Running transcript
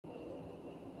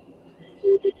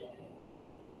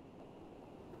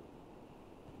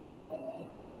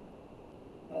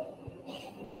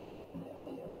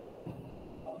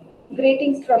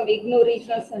Greetings from IGNOU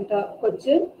Regional Center,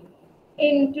 Cochin.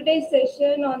 In today's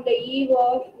session on the eve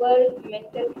of World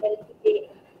Mental Health Day,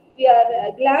 we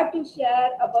are glad to share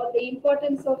about the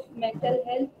importance of mental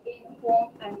health in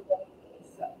home and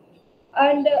workplace.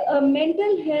 And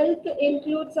mental health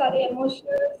includes our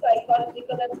emotional,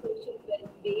 psychological, and social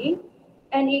well-being,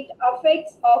 and it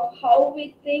affects of how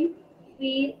we think,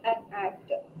 feel, and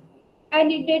act, and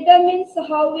it determines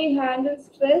how we handle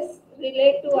stress,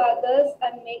 relate to others,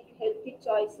 and make healthy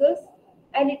choices.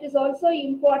 And it is also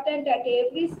important at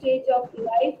every stage of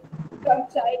life, from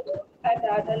childhood and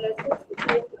adolescence to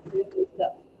adulthood.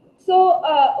 So,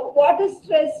 what is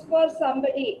stress for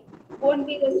somebody won't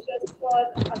be the stress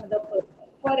for another person.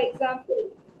 For example,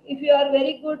 if you are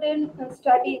very good in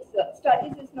studies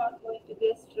is not going to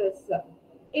be a stress.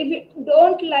 If you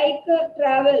don't like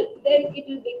travel, then it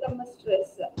will become a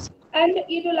stress, and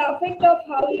it will affect of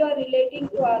how you are relating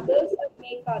to others and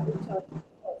make other choices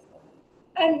also.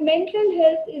 And mental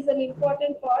health is an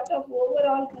important part of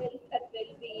overall health and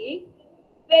well-being.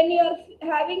 When you're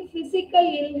having physical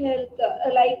ill health,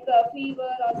 like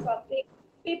fever or something,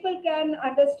 people can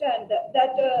understand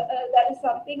that there is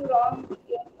something wrong with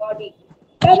your body.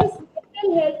 Whereas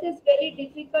mental health is very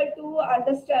difficult to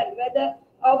understand whether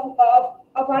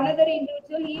of another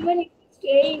individual, even if you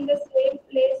stay in the same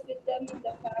place with them in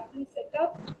the family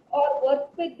setup or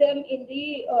work with them in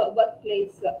the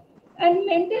workplace. And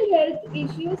mental health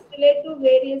issues relate to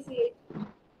various ages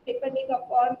depending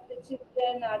upon the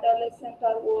children, adolescent,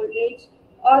 or old age,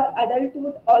 or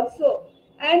adulthood also.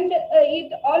 And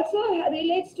it also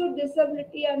relates to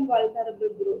disability and vulnerable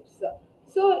groups.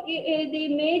 So,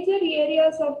 the major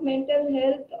areas of mental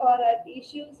health are at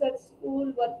issues at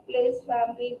school, workplace,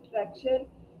 family interaction,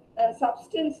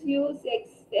 substance use,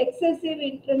 excessive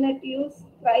internet use,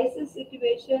 crisis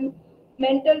situation,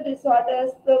 mental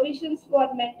disorders, provisions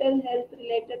for mental health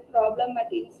related problem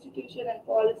at institution and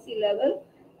policy level,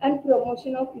 and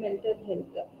promotion of mental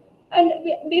health. And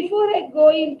before I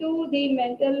go into the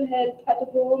mental health at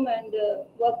home and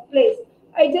workplace,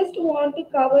 I just want to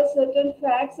cover certain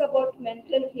facts about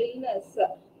mental illness,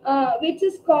 which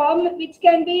is common, which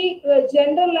can be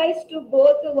generalized to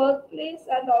both the workplace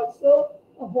and also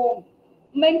home.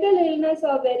 Mental illness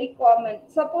are very common.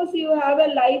 Suppose you have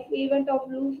a life event of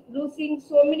losing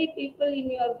so many people in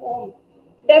your home.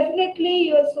 Definitely,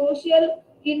 your social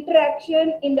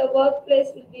interaction in the workplace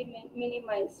will be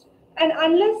minimized. And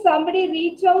unless somebody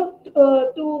reach out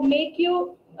to make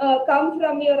you come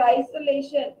from your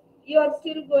isolation, you are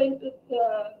still going to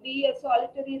be a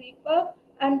solitary reaper,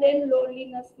 and then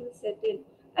loneliness will set in.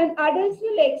 And adults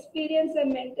will experience a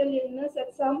mental illness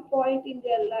at some point in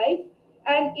their life,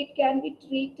 and it can be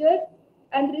treated.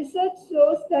 And research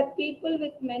shows that people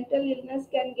with mental illness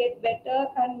can get better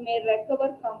and may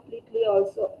recover completely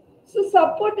also. So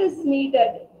support is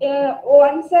needed.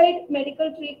 One side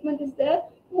medical treatment is there.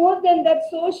 More than that,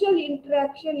 social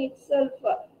interaction itself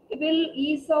will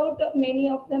ease out many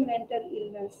of the mental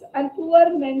illness. And poor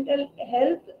mental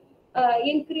health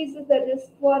increases the risk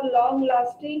for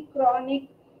long-lasting chronic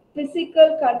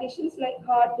physical conditions like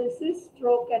heart disease,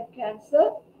 stroke, and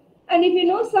cancer. And if you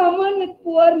know someone with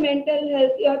poor mental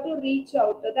health, you have to reach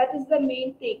out. That is the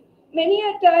main thing. Many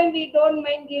a time we don't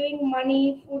mind giving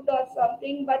money, food, or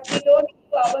something, but we don't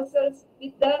do ourselves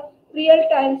with the real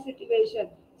time situation.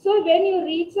 So when you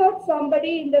reach out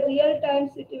somebody in the real time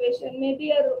situation, maybe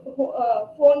a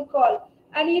phone call,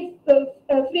 and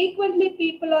if frequently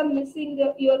people are missing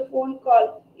your phone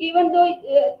call, even though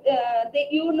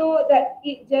you know that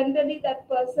generally that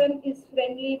person is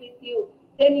friendly with you,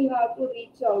 then you have to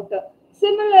reach out.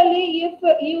 Similarly, if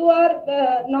you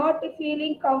are not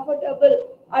feeling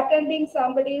comfortable attending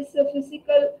somebody's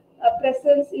physical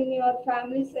presence in your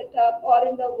family setup or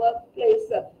in the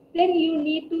workplace, then you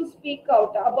need to speak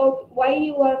out about why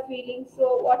you are feeling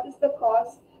so, what is the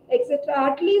cause,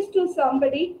 etc. At least to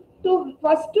somebody, to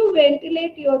first to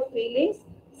ventilate your feelings.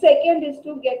 Second is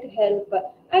to get help,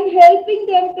 and helping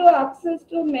them to access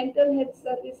to mental health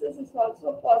services is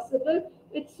also possible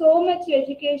with so much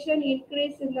education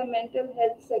increase in the mental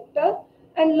health sector,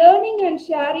 and learning and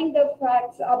sharing the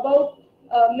facts about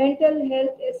mental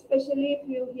health, especially if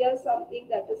you hear something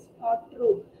that is not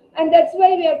true. And that's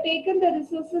why we have taken the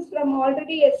resources from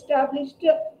already established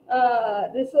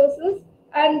resources,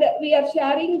 and we are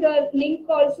sharing the link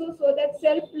also so that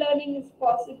self-learning is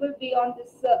possible beyond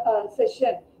this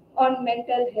session on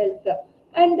mental health.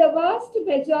 And the vast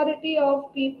majority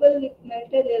of people with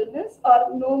mental illness are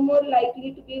no more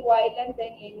likely to be violent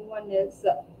than anyone else.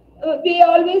 We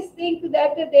always think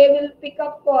that they will pick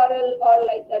up quarrel or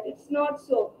like that. It's not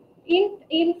so.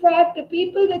 In fact,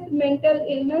 people with mental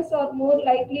illness are more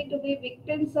likely to be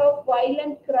victims of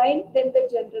violent crime than the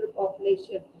general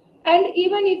population. And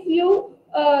even if you,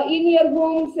 in your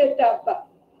home setup,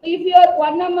 if you are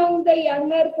one among the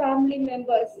younger family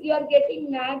members, you are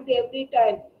getting nagged every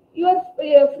time. Your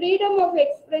freedom of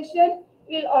expression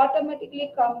will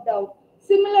automatically come down.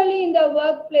 Similarly, in the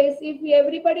workplace, if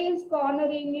everybody is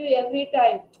cornering you every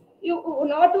time, you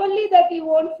not only that you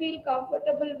won't feel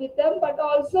comfortable with them, but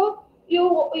also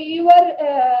your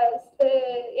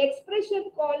expression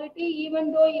quality,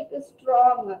 even though it is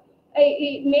strong,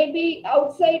 maybe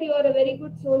outside you are a very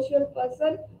good social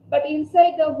person, but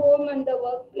inside the home and the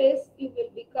workplace you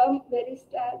will become very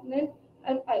stagnant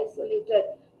and isolated.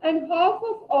 And half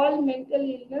of all mental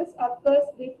illness occurs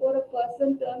before a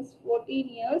person turns 14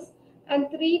 years, and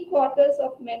 3/4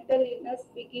 of mental illness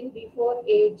begin before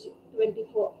age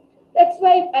 24. That's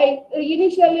why I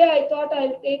thought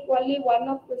I'll take only one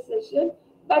of the session,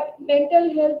 but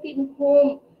mental health in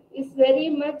home is very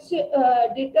much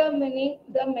determining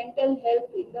the mental health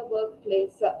in the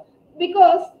workplace,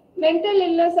 because mental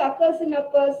illness occurs in a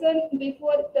person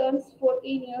before it turns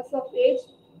 14 years of age.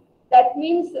 That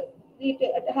means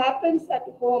it happens at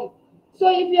home. So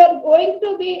if you are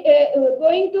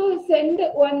going to send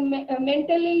one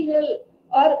mentally ill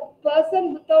or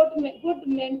person without good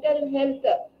mental health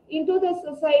into the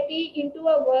society, into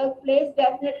a workplace,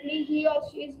 definitely he or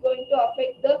she is going to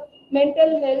affect the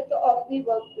mental health of the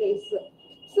workplace.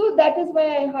 So that is why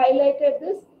I highlighted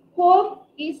this. Home,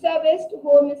 east or west,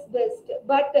 home is best.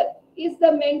 But is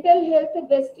the mental health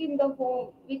best in the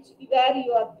home, which where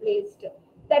you are placed?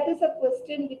 That is a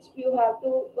question which you have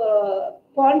to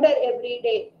ponder every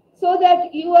day, so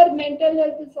that your mental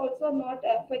health is also not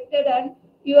affected, and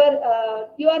you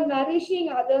are nourishing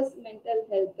others' mental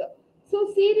health. So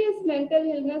serious mental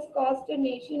illness cost a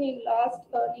nation in lost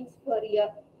earnings per year.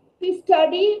 We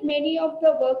study many of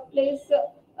the workplace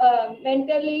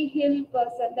mentally ill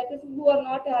person, that is who are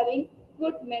not having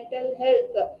good mental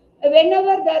health.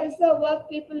 Whenever there is a work,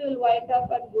 people will wind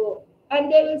up and go, and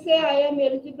they will say, I am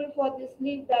eligible for this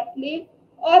leave, that leave,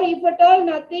 or if at all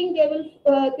nothing, they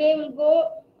will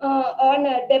go on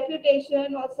a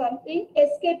deputation or something,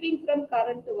 escaping from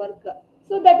current work.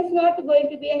 So that is not going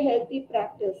to be a healthy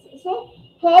practice. So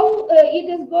how it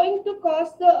is going to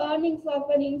cost the earnings of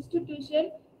an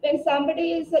institution when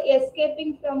somebody is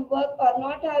escaping from work or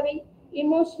not having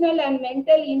emotional and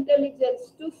mental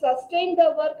intelligence to sustain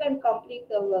the work and complete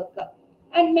the work.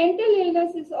 And mental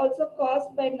illness is also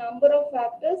caused by a number of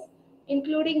factors,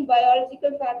 including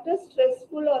biological factors,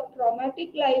 stressful or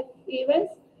traumatic life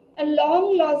events, and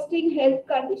long-lasting health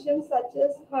conditions such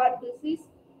as heart disease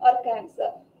or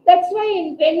cancer. That's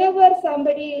why whenever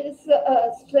somebody is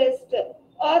stressed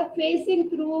or facing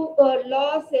through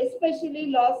loss, especially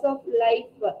loss of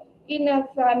life in a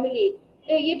family,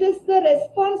 it is the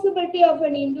responsibility of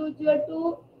an individual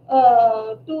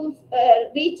to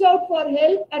reach out for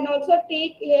help and also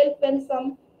take help when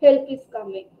some help is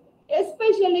coming,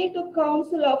 especially to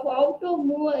counsel of how to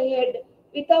move ahead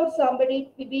without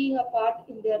somebody being a part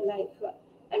in their life.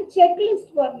 And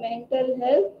checklist for mental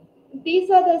health. These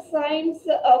are the signs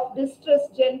of distress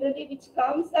generally which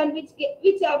comes and which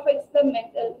affects the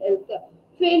mental health.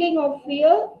 Feeling of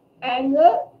fear,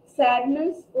 anger,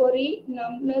 sadness, worry,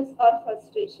 numbness, or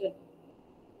frustration.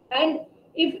 And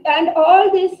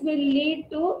all this will lead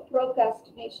to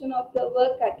procrastination of the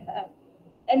work at hand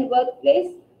and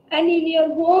workplace. And in your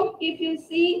home, if you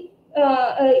see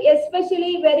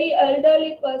especially very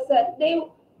elderly person,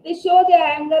 they show their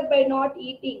anger by not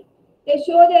eating, they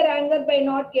show their anger by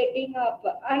not getting up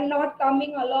and not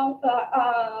coming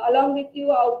along with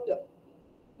you out.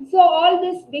 So all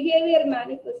this behavior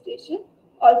manifestation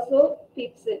also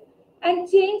peeps in. And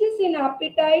changes in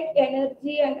appetite,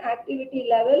 energy, and activity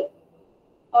level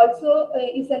also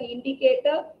is an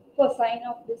indicator for sign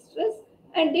of distress.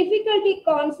 And difficulty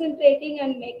concentrating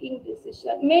and making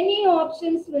decision. Many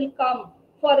options will come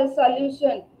for a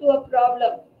solution to a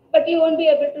problem, but you won't be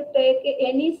able to take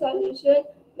any solution,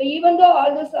 even though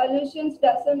all the solutions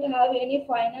doesn't have any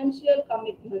financial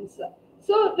commitments.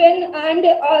 So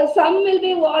some will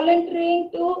be volunteering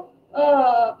to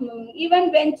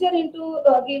even venture into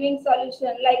giving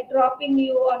solution, like dropping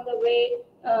you on the way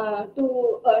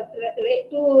to a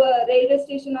railway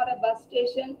station or a bus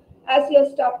station as you're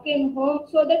stuck in home,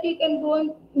 so that you can go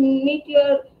and meet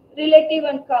your relative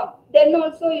and come. Then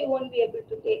also you won't be able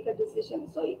to take a decision.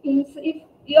 So if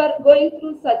you are going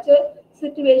through such a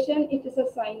situation, it is a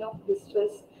sign of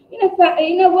distress.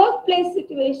 In a workplace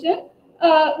situation,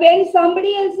 when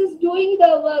somebody else is doing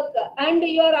the work and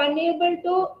you are unable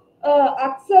to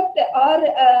accept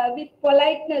or with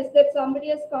politeness that somebody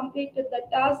has completed the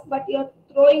task, but you're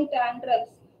throwing tantrums,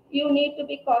 you need to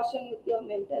be cautious with your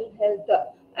mental health.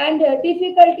 And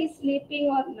difficulty sleeping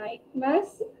or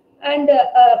nightmares, and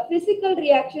physical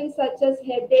reactions such as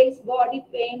headaches, body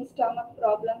pain, stomach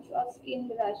problems, or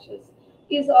skin rashes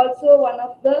is also one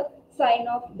of the sign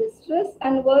of distress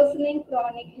and worsening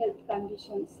chronic health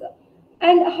conditions.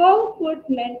 And how could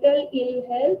mental ill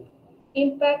health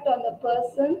impact on the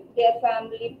person, their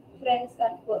family, friends,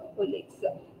 and work colleagues?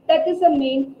 That is the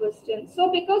main question.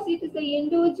 So, because it is the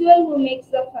individual who makes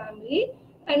the family,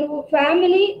 and who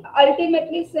family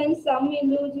ultimately sends some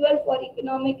individual for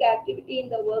economic activity in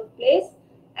the workplace,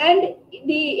 and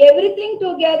the everything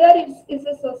together is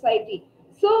a society.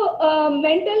 So,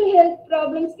 mental health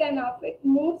problems can affect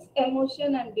moods,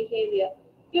 emotion, and behavior.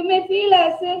 You may feel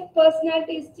as if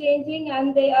personality is changing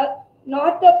and they are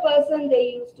not the person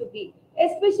they used to be.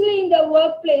 Especially in the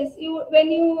workplace,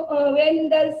 when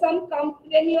there is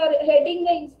when you are heading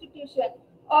the institution,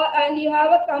 or and you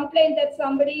have a complaint that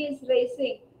somebody is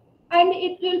raising, and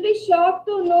it will be shocked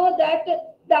to know that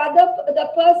the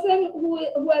person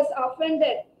who has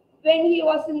offended when he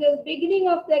was in the beginning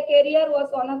of their career was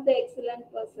one of the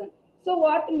excellent person. So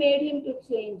what made him to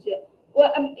change?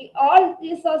 Well, all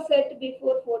these are set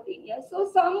before 14 years.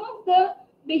 So some of the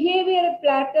behavioral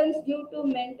patterns due to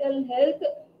mental health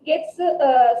gets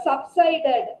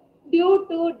subsided due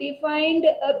to defined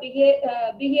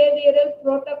behavioral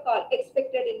protocol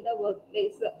expected in the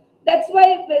workplace. That's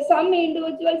why some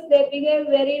individuals, they behave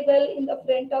very well in the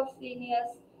front of seniors,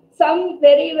 some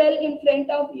very well in front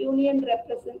of union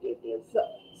representatives.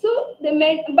 So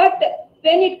but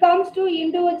when it comes to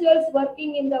individuals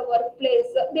working in the workplace,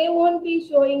 they won't be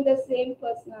showing the same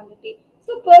personality.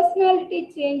 So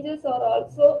personality changes are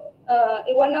also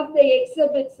one of the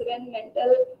exhibits when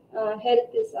mental health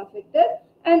is affected,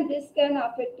 and this can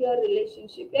affect your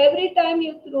relationship. Every time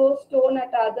you throw stone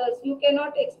at others, you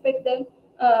cannot expect them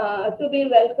to be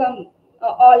welcome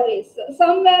always.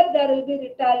 Somewhere there will be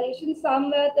retaliation,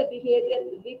 somewhere the behavior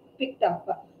will be picked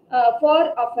up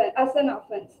as an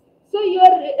offense. So your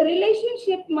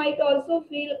relationship might also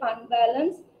feel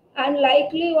unbalanced and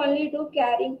likely only do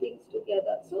carrying things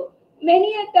together. So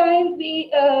many a time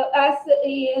we, as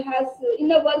in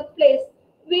the workplace,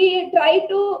 we try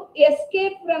to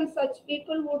escape from such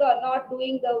people who are not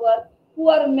doing the work, who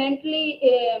are mentally,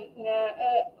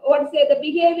 what say, the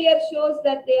behavior shows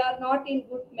that they are not in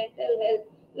good mental health.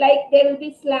 Like they will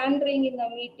be slandering in the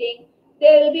meeting,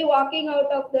 they will be walking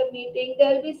out of the meeting,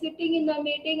 they will be sitting in the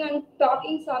meeting and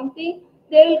talking something.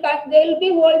 They will be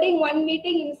holding one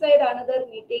meeting inside another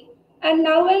meeting, and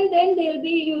now and then they will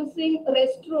be using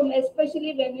restroom,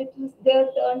 especially when it is their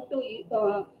turn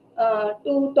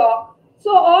to talk.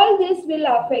 So all this will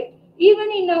affect.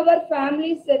 Even in our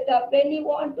family setup, when you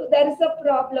want to, there is a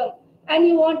problem and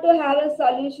you want to have a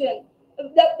solution,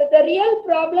 the real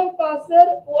problem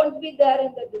causer won't be there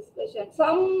in the discussion.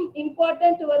 Some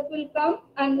important work will come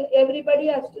and everybody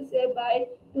has to say bye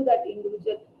to that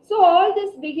individual. So all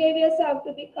these behaviors have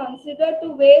to be considered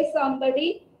to weigh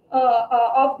somebody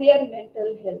of their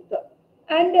mental health.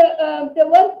 And the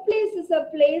workplace is a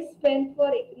place spent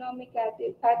for economic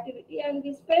activity, and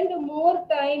we spend more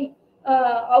time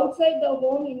outside the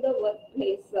home in the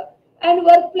workplace. And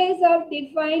workplace have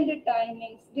defined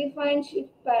timings, defined shift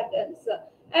patterns.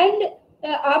 And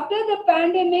after the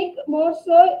pandemic, more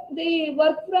so, the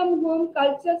work from home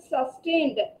culture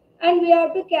sustained, and we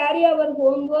have to carry our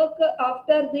homework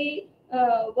after the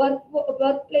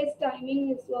workplace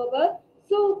timing is over.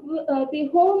 So the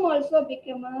home also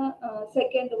became a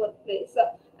second workplace.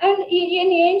 And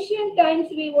in ancient times,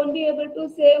 we won't be able to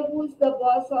say who's the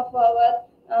boss of our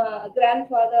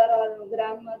grandfather or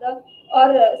grandmother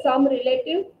or some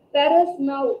relative. Whereas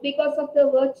now, because of the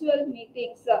virtual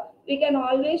meetings, we can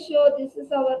always show this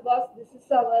is our boss, this is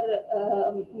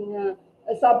our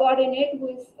subordinate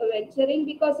who is venturing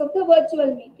because of the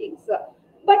virtual meetings.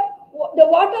 But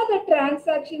what are the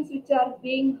transactions which are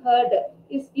being heard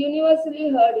is universally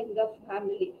heard in the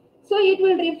family. So it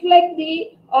will reflect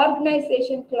the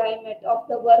organization climate of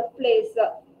the workplace,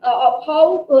 of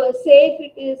how safe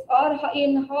it is, or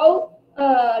in how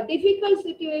difficult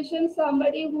situations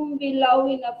somebody whom we love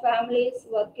in a family is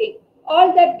working.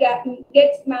 All that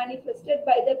gets manifested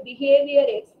by the behavior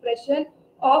expression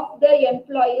of the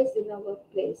employees in a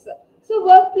workplace. So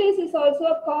workplace is also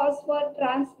a cause for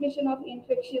transmission of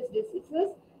infectious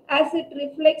diseases, as it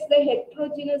reflects the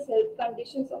heterogeneous health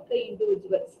conditions of the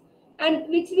individuals, and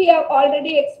which we have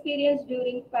already experienced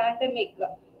during pandemic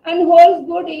and holds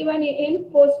good even in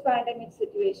post-pandemic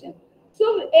situation.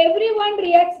 So everyone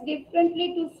reacts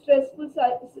differently to stressful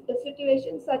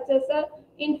situations such as a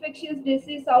infectious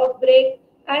disease outbreak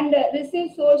and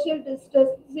receive social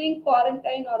distancing,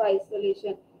 quarantine or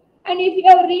isolation. And if you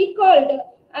are recalled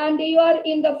and you are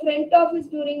in the front office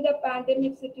during the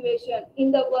pandemic situation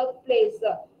in the workplace,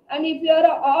 and if you are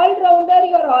an all-rounder,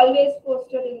 you are always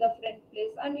posted in the front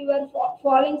place and you are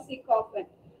falling sick often.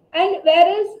 And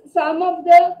whereas some of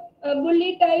the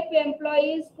bully type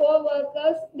employees,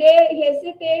 co-workers, they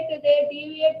hesitate, they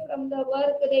deviate from the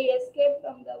work, they escape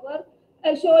from the work,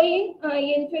 showing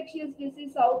infectious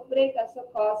disease outbreak as a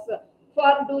cause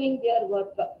for doing their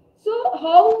work. So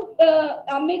how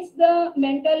amidst the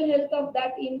mental health of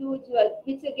that individual,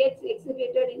 which gets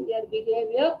exhibited in their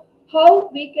behavior, how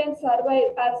we can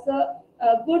survive as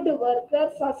a good worker,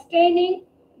 sustaining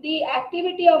the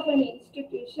activity of an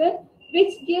institution,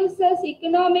 which gives us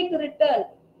economic return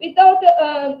without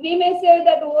we may say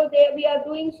that we are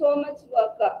doing so much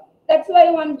work. That's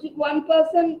why one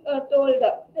person told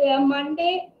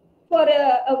Monday for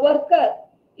a worker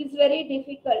is very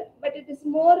difficult, but it is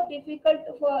more difficult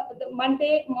for the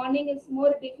Monday morning is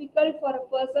more difficult for a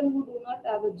person who do not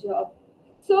have a job.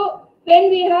 So when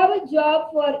we have a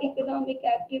job for economic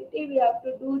activity, we have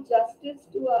to do justice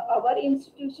to our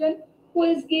institution who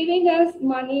is giving us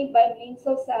money by means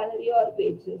of salary or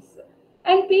wages.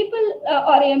 And people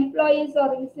or employees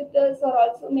or visitors or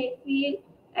also may feel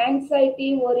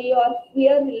anxiety, worry or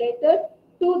fear related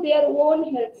to their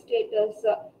own health status.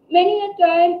 Many a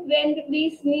time when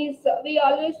we sneeze, we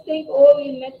always think, oh,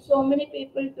 we met so many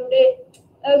people today,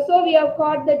 so we have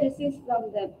caught the disease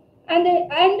from them.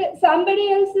 And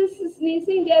somebody else is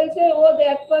sneezing, they'll say, oh,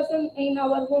 that person in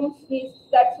our home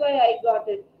sneezed, that's why I got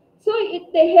it. So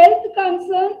the health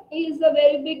concern is a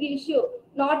very big issue,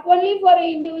 not only for an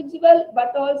individual,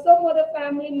 but also for the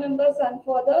family members and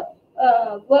for the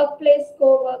workplace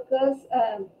co-workers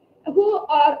who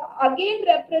are again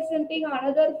representing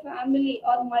another family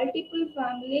or multiple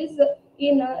families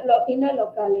in a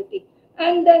locality.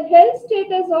 And the health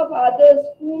status of others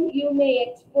whom you may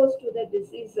expose to the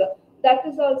disease, that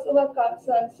is also a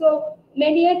concern. So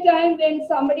many a time when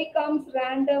somebody comes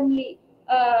randomly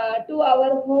to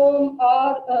our home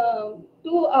or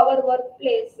to our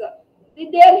workplace,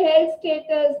 their health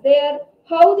status, their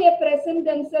how they present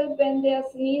themselves when they are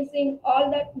sneezing,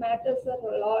 all that matters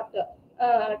a lot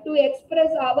to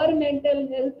express our mental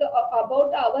health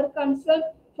about our concern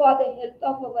for the health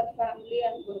of our family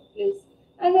and workplace.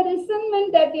 And the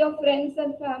resentment that your friends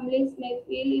and families may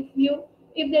feel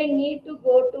if they need to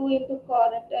go to into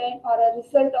quarantine or a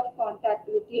result of contact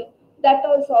with you, that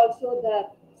is also there.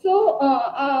 So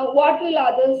what will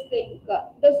others think?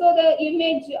 So the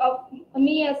image of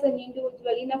me as an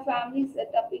individual in a family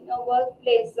setup, in a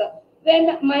workplace,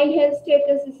 when my health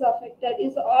status is affected,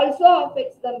 is also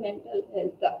affects the mental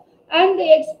health. And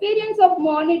the experience of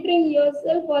monitoring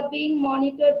yourself or being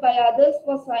monitored by others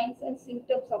for signs and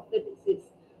symptoms of the disease.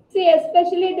 See,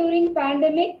 especially during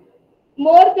pandemic,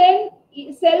 more than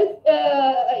self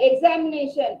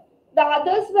examination, the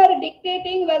others were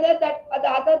dictating whether that the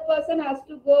other person has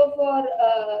to go for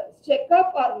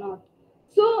checkup or not.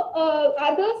 So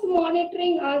others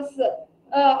monitoring us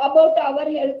about our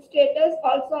health status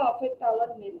also affect our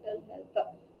mental health.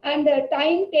 And the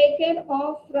time taken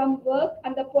off from work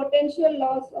and the potential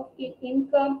loss of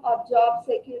income or job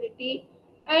security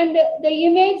and the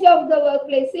image of the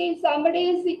workplace. See, if somebody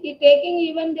is taking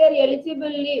even their eligible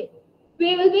leave,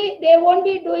 they won't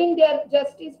be doing their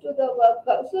justice to the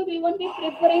worker. So we won't be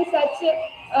preferring such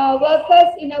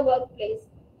workers in a workplace.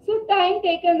 So time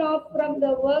taken off from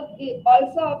the work it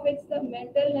also affects the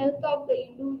mental health of the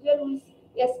individual who is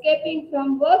escaping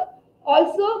from work.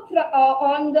 Also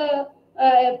on the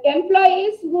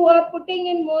employees who are putting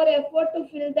in more effort to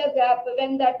fill the gap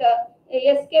when that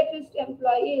escapist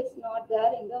employee is not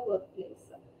there in the workplace.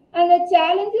 And the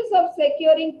challenges of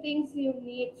securing things you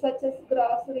need, such as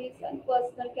groceries and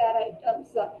personal care items.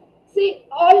 See,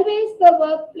 always the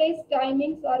workplace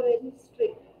timings are very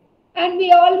strict. And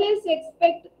we always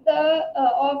expect the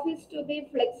office to be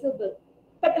flexible.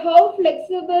 But how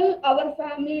flexible our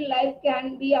family life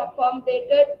can be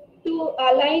accommodated to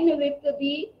align with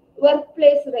the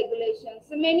workplace regulations.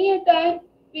 So many a time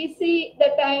we see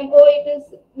the time, oh, it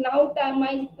is now time,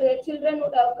 my children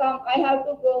would have come, I have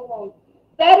to go home.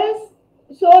 Whereas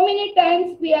so many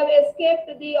times we have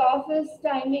escaped the office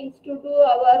timings to do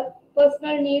our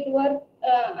personal need work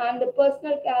and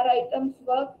personal care items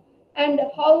work, and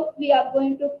how we are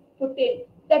going to put it.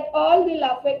 That all will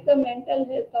affect the mental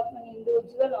health of an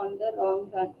individual on the long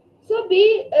run. So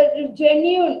be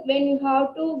genuine when you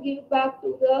have to give back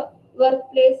to the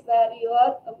workplace where you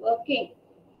are working.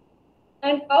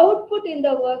 and output in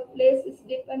the workplace is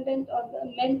dependent on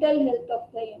the mental health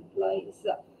of the employees.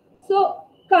 So,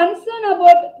 concern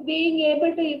about being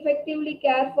able to effectively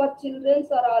care for children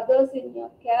or others in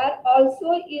your care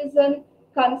also is a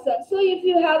concern. So, if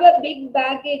you have a big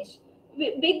baggage,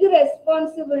 big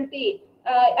responsibility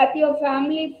at your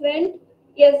family friend,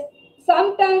 yes,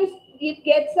 sometimes it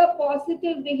gets a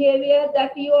positive behavior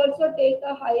that you also take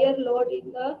a higher load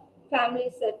in the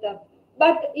family setup,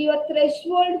 but your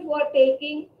threshold for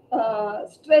taking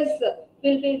stress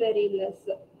will be very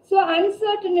less. So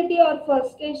uncertainty or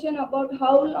frustration about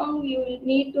how long you will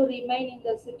need to remain in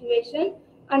the situation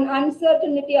and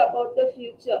uncertainty about the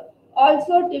future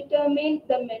also determine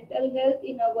the mental health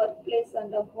in a workplace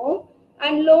and a home,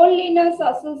 and loneliness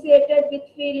associated with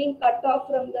feeling cut off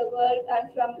from the world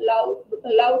and from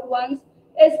loved ones,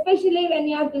 especially when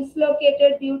you are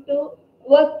dislocated due to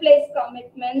workplace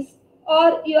commitments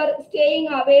or you are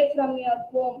staying away from your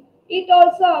home. It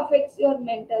also affects your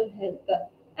mental health.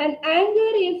 And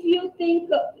anger, if you think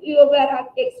you were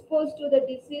exposed to the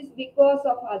disease because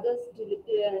of others'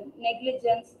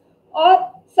 negligence,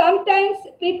 or sometimes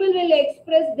people will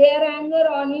express their anger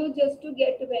on you just to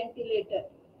get ventilated.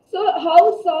 So,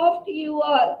 how soft you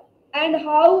are and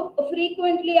how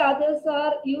frequently others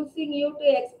are using you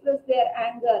to express their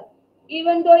anger,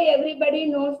 even though everybody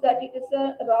knows that it is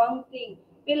a wrong thing,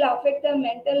 will affect the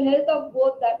mental health of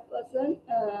both that person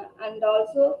and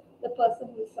also the person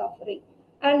who is suffering.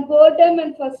 And boredom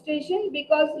and frustration,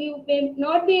 because you may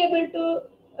not be able to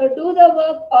do the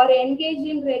work or engage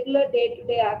in regular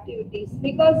day-to-day activities,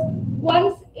 because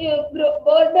once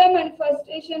boredom and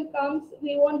frustration comes,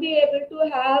 we won't be able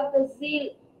to have the zeal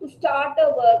to start a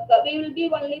work. We will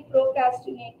be only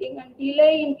procrastinating and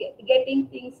delaying getting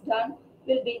things done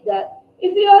will be there.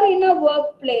 If you are in a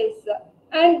workplace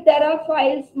and there are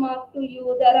files marked to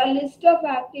you, there are list of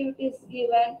activities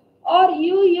given, or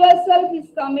you yourself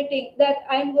is committing that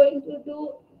I'm going to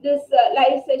do this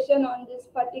live session on this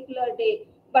particular day,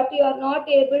 but you are not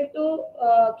able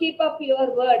to keep up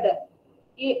your word,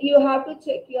 you have to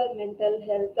check your mental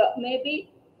health.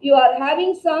 Maybe you are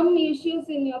having some issues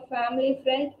in your family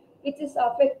friend which is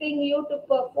affecting you to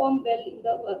perform well in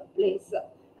the workplace,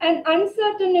 and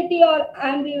uncertainty or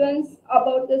ambivalence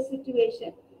about the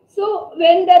situation. So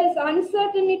when there is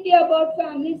uncertainty about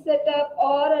family setup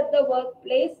or at the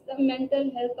workplace, the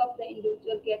mental health of the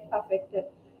individual gets affected.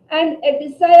 And a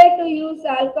desire to use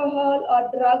alcohol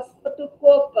or drugs to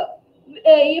cope,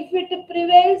 if it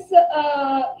prevails,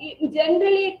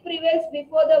 generally it prevails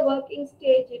before the working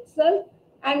stage itself,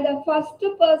 and the first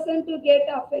person to get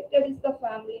affected is the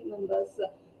family members.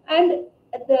 And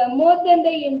the more than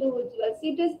the individuals,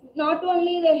 it is not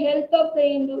only the health of the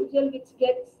individual which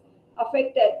gets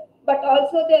affected, but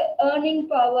also their earning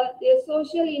power, their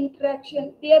social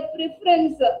interaction, their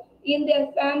preference in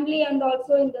their family and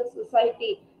also in the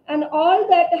society, and all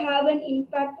that have an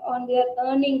impact on their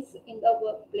earnings in the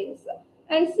workplace.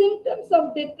 And symptoms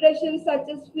of depression such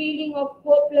as feeling of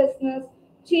hopelessness,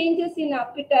 changes in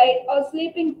appetite, or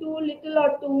sleeping too little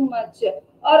or too much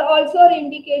are also an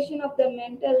indication of the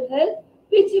mental health,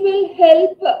 which will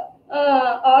help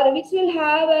or which will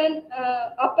have an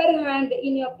upper hand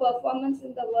in your performance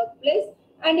in the workplace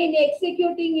and in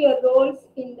executing your roles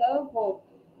in the home.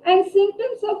 And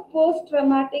symptoms of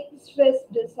post-traumatic stress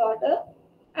disorder,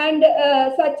 and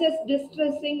such as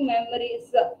distressing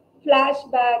memories,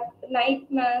 flashback,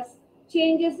 nightmares,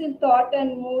 changes in thought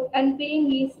and mood, and being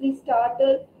easily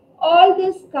startled. All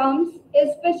this comes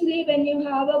especially when you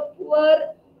have a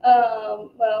poor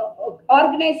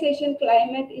organization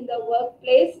climate in the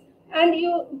workplace and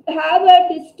you have a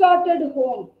distorted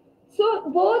home. So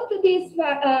both these,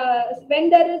 when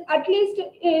there is at least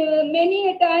many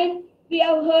a time we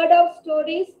have heard of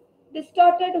stories,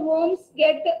 distorted homes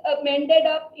get mended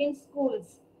up in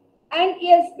schools. And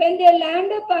yes, when they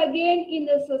land up again in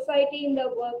the society, in the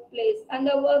workplace, and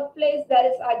the workplace, there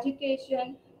is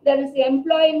agitation, there is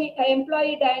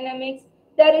employee dynamics,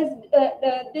 there is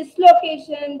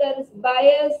dislocation, there is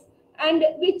bias, and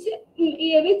which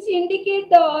indicate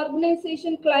the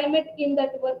organization climate in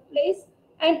that workplace,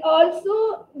 and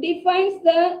also defines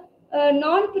the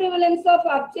non-prevalence of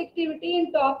objectivity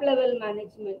in top-level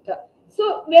management.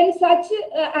 So when such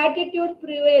attitude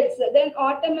prevails, then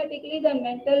automatically the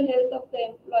mental health of the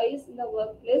employees in the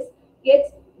workplace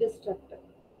gets disrupted.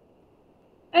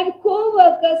 And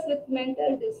co-workers with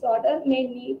mental disorder may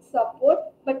need support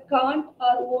but can't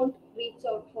or won't reach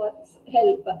out for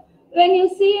help. When you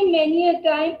see many a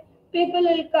time, people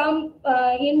will come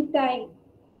in time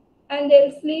and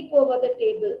they'll sleep over the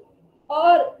table,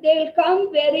 or they'll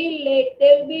come very late.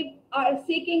 They'll be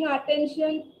seeking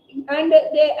attention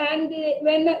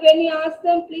when you ask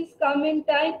them please come in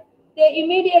time, they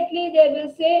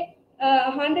will say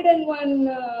 101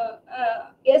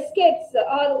 escapes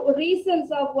or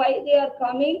reasons of why they are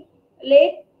coming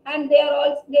late, and they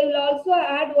will also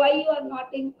add why you are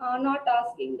not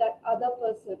asking that other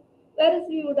person, whereas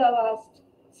we would have asked.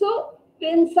 So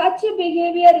when such a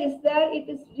behavior is there, it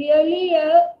is really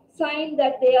a sign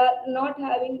that they are not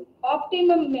having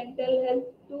optimum mental health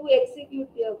to execute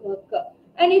their work.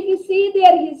 And if you see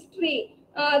their history,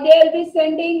 they'll be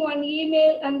sending one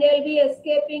email and they'll be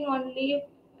escaping on leave,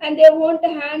 and they won't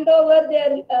hand over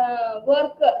their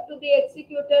work to be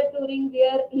executed during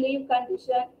their leave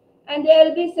condition, and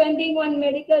they'll be sending one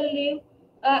medical leave,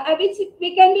 which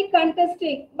we can be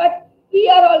contesting, but we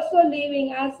are also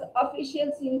leaving as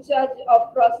officials in charge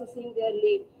of processing their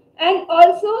leave. And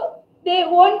also, they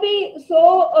won't be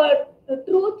so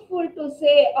truthful to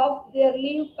say of their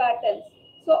leave patterns.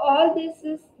 So all this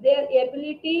is their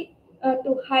ability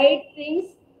to hide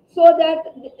things so that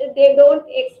they don't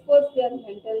expose their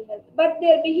mental health. But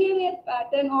their behavior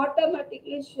pattern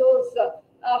automatically shows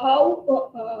how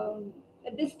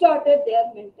distorted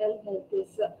their mental health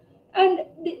is. And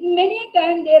many a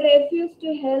time they refuse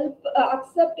to help,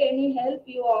 accept any help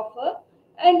you offer.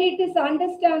 And it is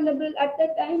understandable. At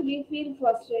the time we feel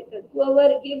frustrated,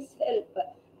 whoever gives help,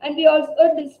 and we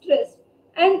also distressed.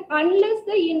 And unless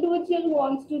the individual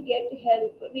wants to get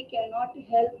help, we cannot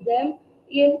help them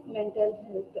in mental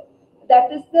health.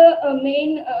 That is the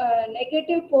main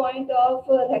negative point of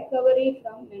recovery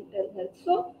from mental health.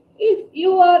 So if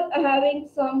you are having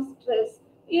some stress,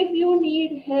 if you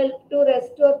need help to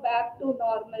restore back to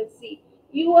normalcy,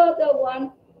 you are the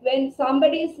one. When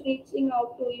somebody is reaching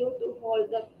out to you, to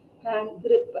hold the hand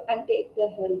grip and take the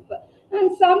help.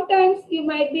 And sometimes you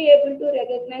might be able to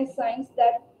recognize signs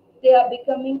that they are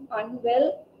becoming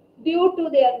unwell due to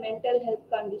their mental health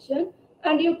condition.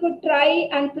 And you could try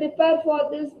and prepare for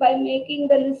this by making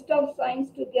the list of signs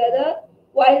together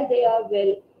while they are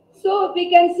well. So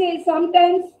we can say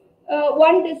sometimes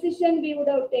one decision we would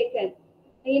have taken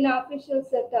in an official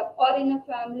setup or in a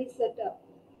family setup,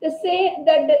 the say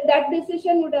that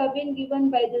decision would have been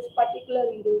given by this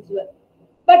particular individual.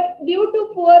 But due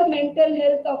to poor mental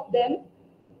health of them,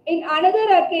 in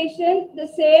another occasion, the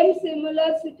same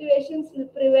similar situations will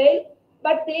prevail,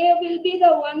 but they will be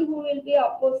the one who will be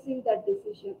opposing that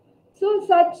decision. So,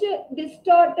 such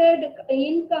distorted,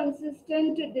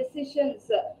 inconsistent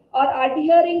decisions or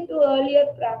adhering to earlier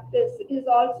practice is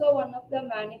also one of the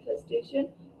manifestation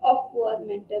of poor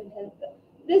mental health.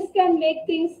 This can make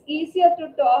things easier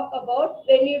to talk about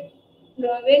when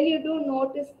you do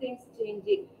notice things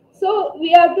changing. So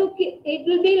we have to, it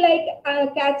will be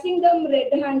like catching them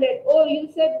red-handed. Oh, you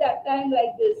said that time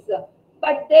like this.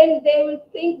 But then they will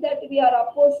think that we are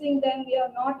opposing them, we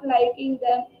are not liking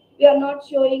them, we are not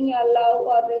showing a love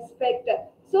or respect.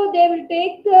 So they will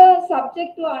take the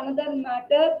subject to another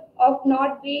matter of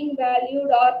not being valued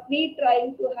or we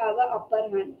trying to have an upper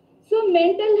hand. So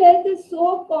mental health is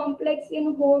so complex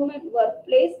in home and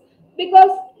workplace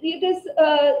because it is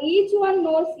each one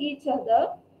knows each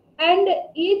other, and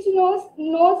each knows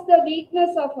the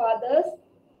weakness of others.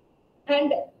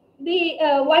 And the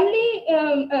only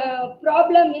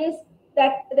problem is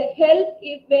that the help,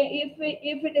 if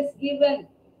it is given,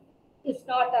 is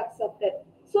not accepted.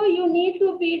 So you need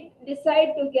to be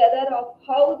decide together of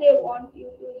how they want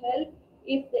you to help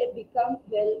if they become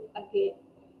well again.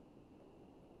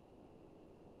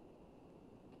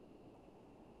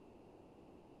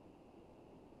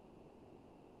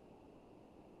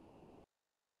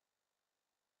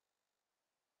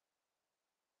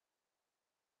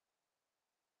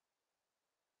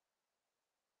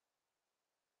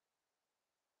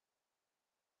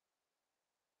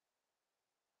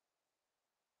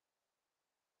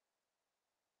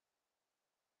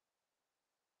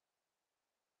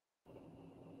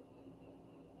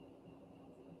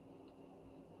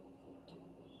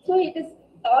 So it is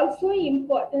also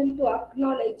important to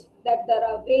acknowledge that there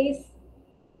are ways,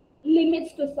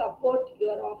 limits to support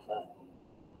your offer.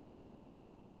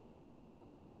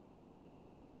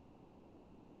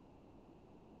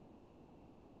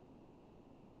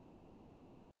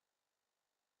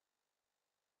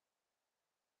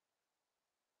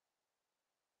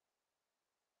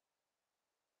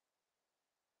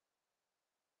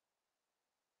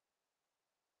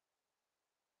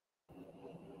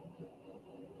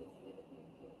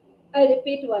 I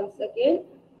repeat once again,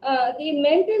 the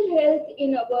mental health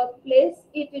in a workplace,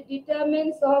 it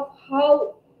determines of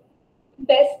how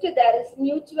best there is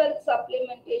mutual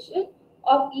supplementation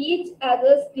of each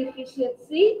other's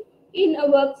deficiency in a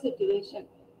work situation.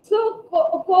 So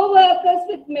co-workers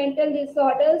with mental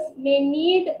disorders may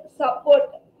need support,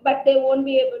 but they won't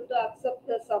be able to accept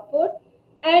the support.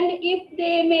 And if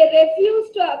they may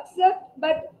refuse to accept,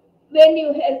 but when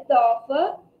you help the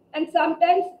offer, and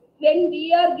sometimes when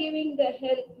we are giving the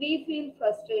help, we feel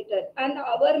frustrated, and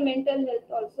our mental health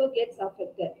also gets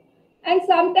affected. And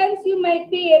sometimes you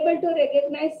might be able to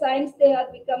recognize signs they are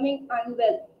becoming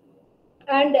unwell,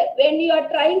 and when you are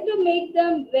trying to make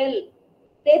them well,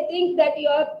 they think that you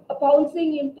are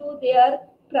pouncing into their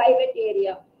private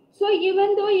area. So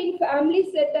even though in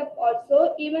family setup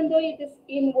also, even though it is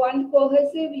in one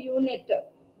cohesive unit,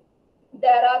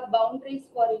 there are boundaries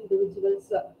for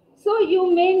individuals. So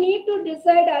you may need to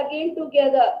decide again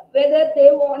together whether they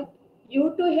want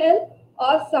you to help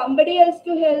or somebody else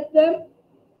to help them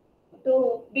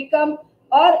to become,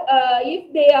 or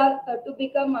if they are to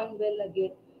become unwell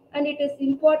again. And it is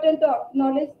important to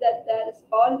acknowledge that there is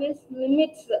always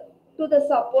limits to the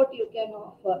support you can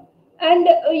offer, and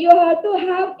you have to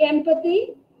have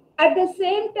empathy. At the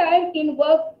same time, in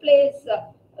workplace,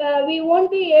 we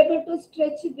won't be able to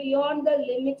stretch beyond the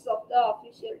limits of the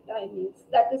official timings.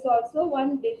 That is also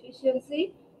one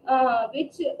deficiency,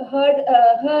 which saves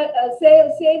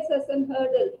as a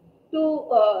hurdle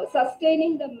to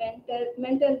sustaining the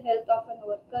mental health of an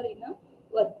worker in a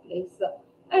workplace.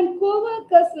 And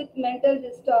co-workers with mental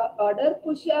disorder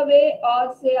push away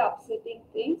or say upsetting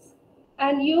things,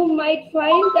 and you might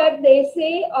find that they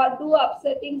say or do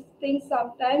upsetting things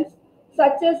sometimes,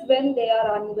 such as when they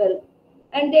are unwell,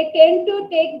 and they tend to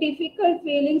take difficult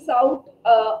feelings out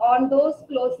on those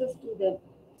closest to them.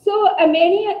 So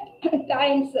many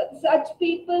times such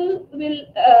people will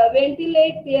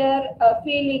ventilate their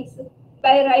feelings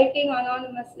by writing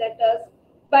anonymous letters,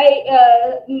 by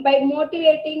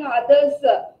motivating others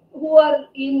who are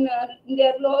in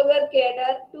their lower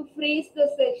cadre to freeze the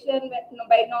session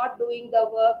by not doing the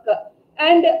work,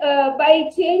 and by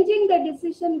changing the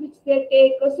decision which they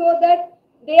take, so that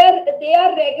they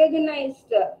are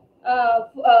recognized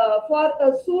for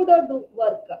a pseudo do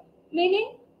work,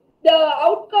 meaning the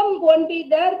outcome won't be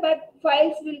there, but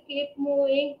files will keep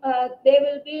moving. They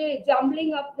will be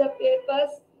jumbling up the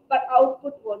papers, but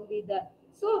output won't be there.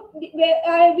 So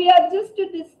we are just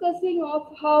discussing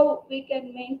of how we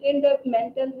can maintain the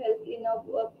mental health in a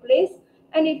workplace.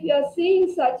 And if you are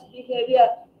seeing such behavior,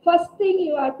 first thing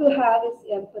you have to have is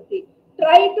empathy.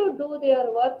 Try to do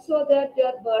their work so that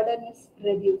their burden is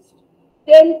reduced.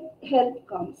 Then help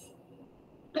comes.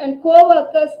 And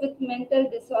co-workers with mental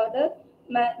disorder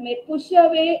may push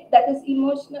away, that is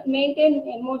emotional, maintain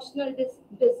emotional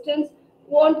distance,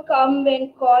 won't come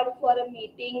when called for a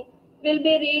meeting, will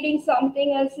be reading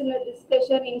something else in a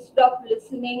discussion instead of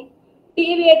listening,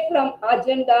 deviate from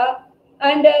agenda,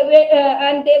 and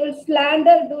they will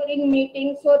slander during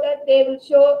meetings, so that they will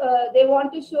show, they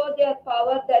want to show their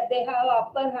power, that they have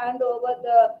upper hand over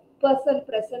the person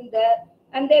present there,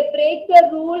 and they break the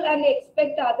rule and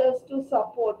expect others to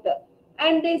support,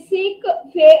 and they seek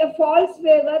false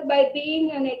favor by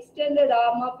being an extended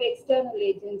arm of external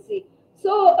agency.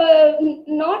 So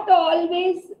not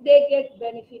always they get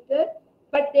benefited,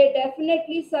 but they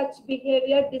definitely such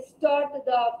behavior distort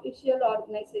the official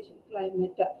organization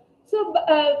climate. So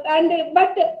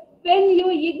but when you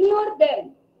ignore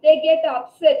them, they get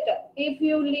upset if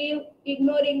you leave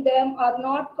ignoring them or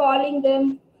not calling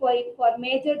them for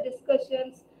major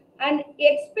discussions, and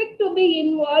expect to be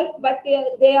involved, but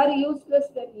they are useless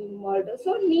when involved.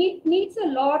 So needs a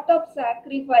lot of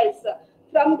sacrifice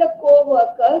from the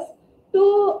co-workers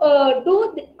to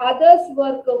do the others'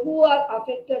 work who are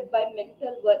affected by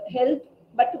mental health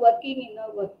but working in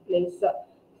a workplace.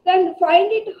 Then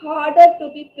find it harder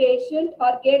to be patient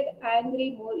or get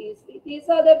angry more easily. These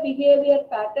are the behavior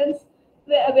patterns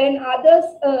when others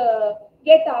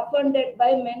get offended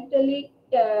by mentally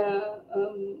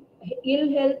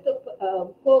ill health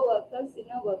co-workers in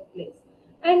a workplace,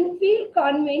 and feel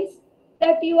convinced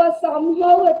that you are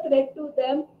somehow a threat to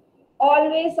them,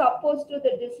 always opposed to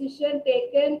the decision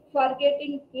taken,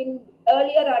 forgetting in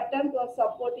earlier attempt or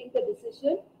supporting the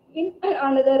decision in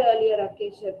another earlier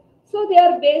occasion. So they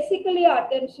are basically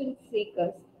attention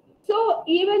seekers. So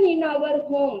even in our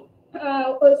home,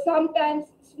 or sometimes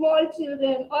small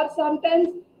children or sometimes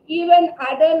even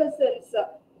adolescents,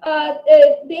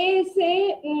 they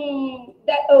say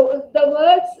that the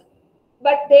words,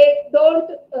 but they don't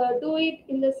do it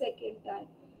in the second time.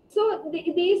 So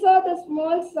these are the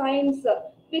small signs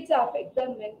which affect the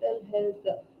mental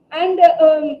health. And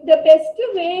the best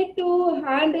way to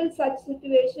handle such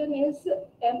situation is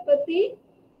empathy,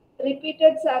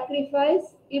 repeated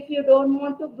sacrifice if you don't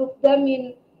want to book them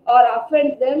in or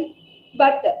offend them,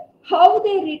 but How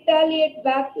they retaliate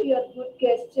back to your good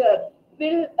gesture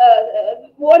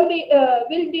won't be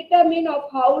will determine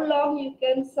of how long you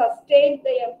can sustain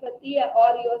the empathy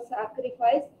or your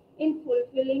sacrifice in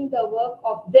fulfilling the work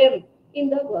of them in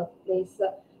the workplace.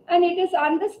 And it is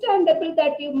understandable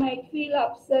that you might feel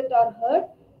upset or hurt,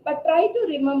 but try to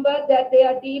remember that they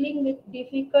are dealing with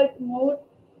difficult mood,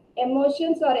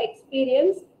 emotions, or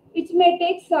experience, which may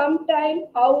take some time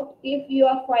out if you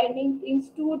are finding things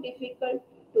too difficult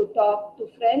to talk to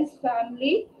friends,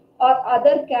 family, or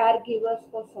other caregivers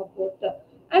for support.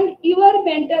 And your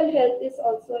mental health is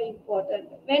also important.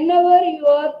 Whenever you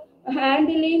are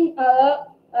handling a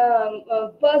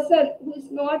person who is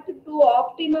not to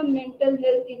optimum mental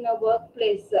health in a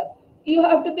workplace, you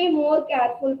have to be more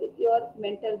careful with your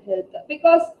mental health,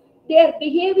 because their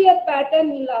behavior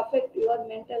pattern will affect your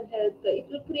mental health. It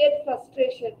will create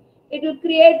frustration. It will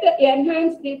create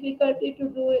enhanced difficulty to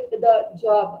do the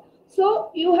job.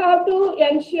 So you have to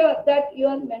ensure that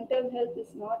your mental health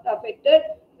is not affected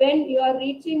when you are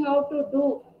reaching out to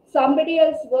do somebody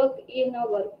else's work in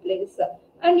a workplace.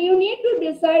 And you need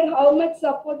to decide how much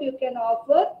support you can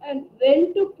offer and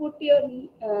when to put your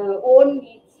own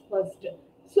needs first.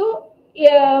 So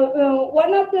yeah,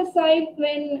 one of the signs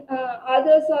when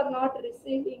others are not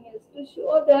receiving is to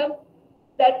show them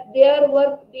that their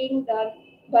work being done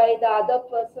by the other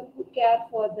person who care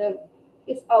for them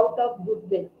is out of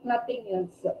goodwill, nothing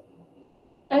else.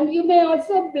 And you may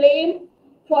also blame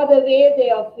for the way they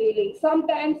are feeling.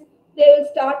 Sometimes they will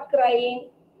start crying.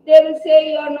 They will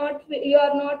say you are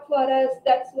not for us,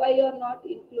 that's why you are not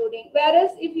including.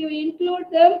 Whereas if you include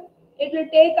them, it will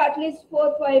take at least 4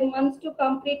 or 5 months to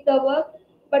complete the work,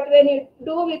 but when you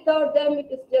do without them, it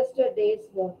is just a day's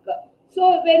work.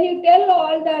 So when you tell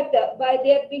all that, by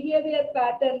their behavior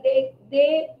pattern,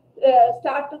 they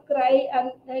start to cry,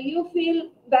 and you feel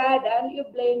bad and you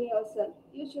blame yourself.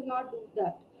 You should not do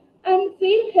that. And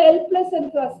feel helpless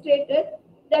and frustrated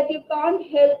that you can't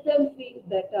help them feel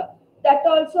better. That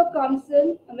also comes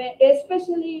in,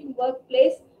 especially in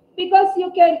workplace, because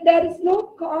there is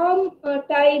no calm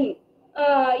time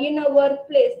in a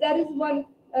workplace. There is one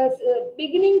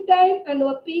beginning time and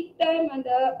a peak time and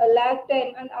a lag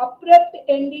time, and abrupt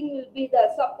ending will be there.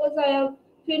 Suppose I am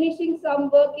finishing some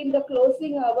work in the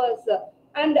closing hours,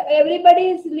 and everybody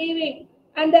is leaving,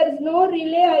 and there is no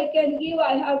relay I can give.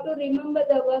 I have to remember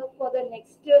the work for the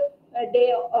next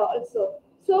day also.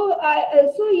 So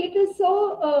it is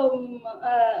so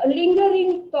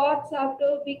lingering thoughts have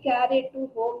to be carried to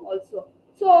home also.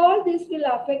 So all this will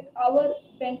affect our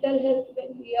mental health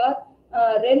when we are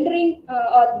rendering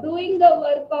or doing the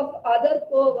work of other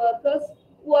co-workers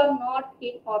who are not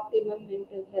in optimum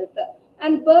mental health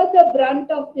and bear the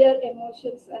brunt of their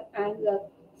emotions and anger.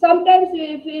 Sometimes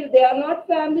we feel they are not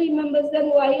family members, then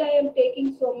why I am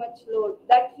taking so much load?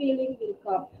 That feeling will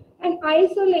come. And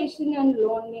isolation and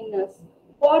loneliness.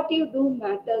 What you do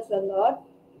matters a lot,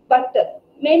 but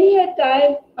many a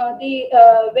time the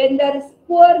when there is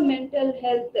poor mental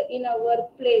health in a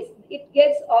workplace, it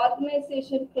gets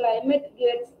organization climate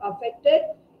gets affected,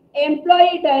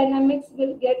 employee dynamics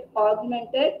will get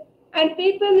augmented, and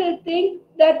people will think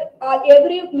that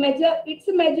every major it's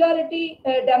a majority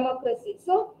democracy.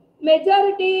 So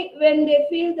majority, when they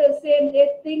feel the same, they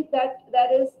think that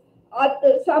there is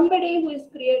somebody who is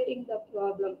creating the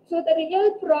problem. So the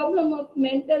real problem of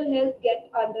mental health get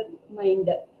undermined.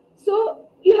 So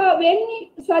you have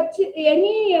any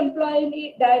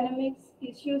employee dynamics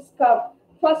issues come,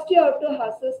 first you have to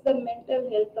assess the mental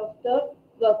health of the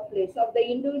workplace, of the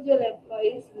individual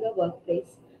employees in the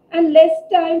workplace. And less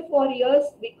time for yours,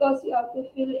 because you have to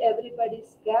fill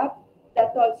everybody's gap,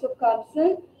 that also comes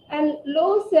in. And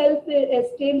low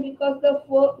self-esteem, because the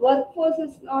workforce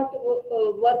is not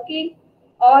working,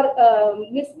 or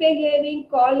misbehaving,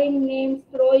 calling names,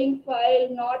 throwing file,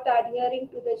 not adhering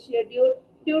to the schedule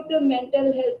due to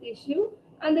mental health issue.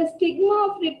 And the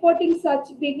stigma of reporting such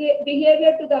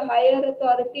behavior to the higher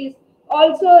authorities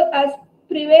also as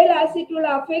prevail, as it will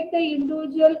affect the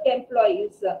individual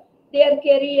employees, their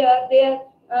career,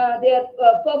 their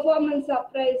performance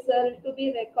appraisal to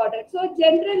be recorded. So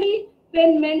generally,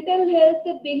 when mental health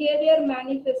behavior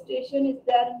manifestation is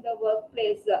there in the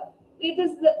workplace, it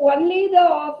is only the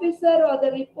officer or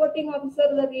the reporting officer,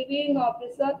 the reviewing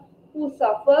officer who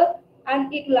suffer,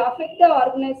 and it will affect the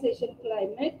organization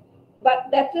climate. But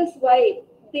that is why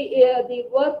the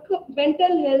work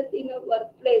mental health in a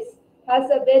workplace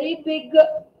has a very big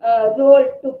role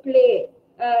to play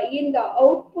in the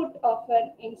output of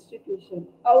an institution.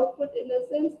 Output in the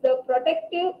sense the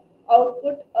productive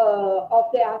output of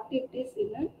the activities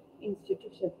in an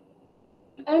institution.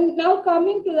 And now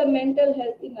coming to the mental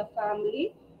health in a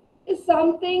family. is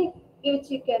something which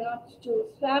you cannot choose.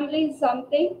 Family is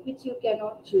something which you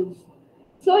cannot choose.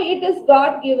 So it is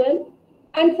God given,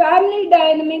 and family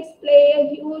dynamics play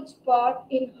a huge part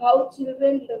in how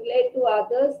children relate to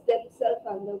others, themselves,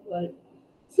 and the world.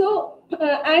 So,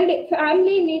 and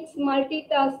family needs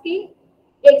multitasking,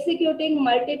 executing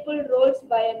multiple roles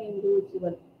by an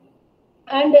individual.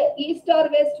 And east or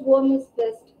west, home is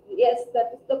best. Yes,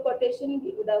 that is the quotation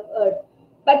we would have heard.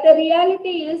 But the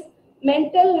reality is,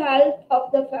 mental health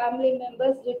of the family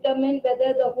members determine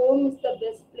whether the home is the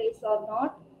best place or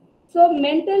not. So,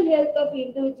 mental health of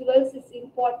individuals is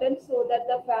important so that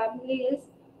the family is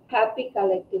happy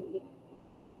collectively.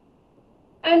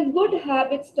 And good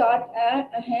habits start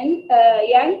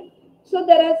young. So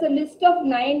there is a list of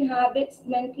 9 habits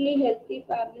mentally healthy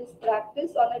families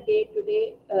practice on a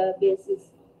day-to-day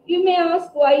basis. You may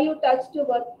ask why you touched the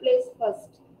workplace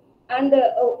first, and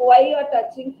why you are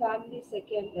touching family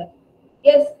second.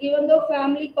 Yes, even though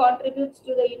family contributes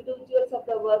to the individuals of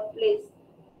the workplace,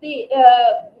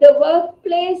 the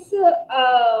workplace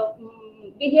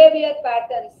behavior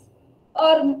patterns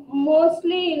are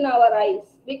mostly in our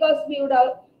eyes, because we would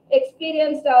have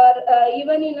experienced our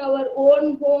even in our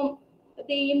own home,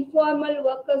 the informal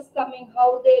workers coming,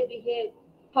 how they behave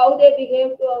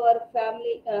to our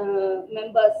family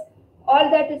members. All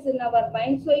that is in our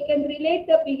mind, so you can relate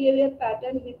the behavior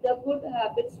pattern with the good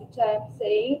habits which I am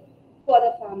saying for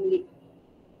the family.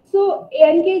 So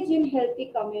engage in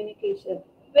healthy communication.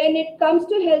 When it comes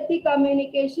to healthy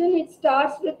communication, it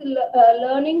starts with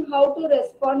learning how to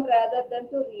respond rather than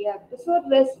to react. So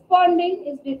responding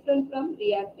is different from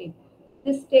reacting.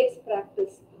 This takes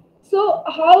practice. So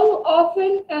how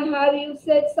often have you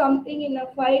said something in a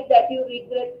fight that you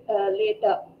regret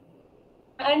later?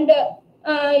 And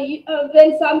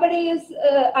when somebody is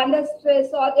under stress,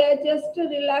 or they are just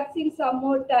relaxing some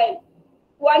more time,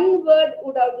 one word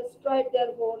would have destroyed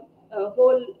their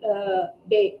whole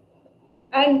day.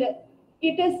 And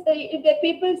it is the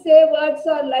people say words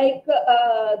are like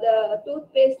the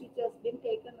toothpaste which has been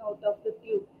taken out of the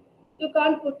tube. You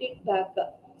can't put it back.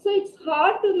 So it's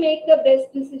hard to make the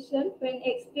best decision when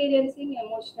experiencing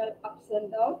emotional ups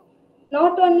and downs,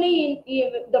 not only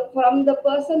from the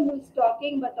person who is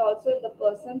talking, but also the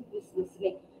person who is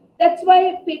listening. That's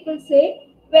why people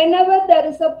say, whenever there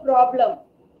is a problem,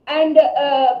 and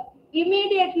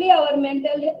immediately our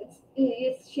mental health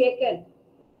is shaken,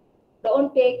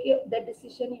 don't take the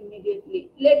decision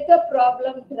immediately. Let the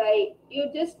problem dry.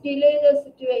 You just delay the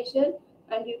situation,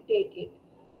 and you take it,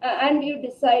 and you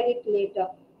decide it later.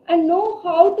 And know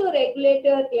how to regulate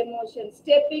your emotions,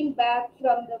 stepping back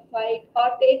from the fight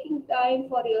or taking time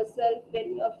for yourself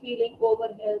when you're feeling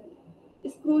overwhelmed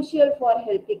is crucial for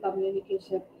healthy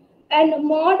communication. And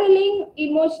modeling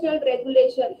emotional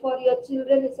regulation for your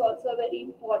children is also very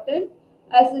important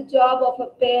as a job of a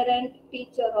parent,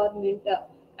 teacher, or mentor.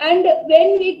 And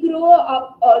when we grow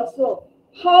up also,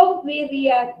 how we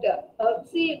react.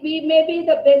 See, we may be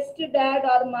the best dad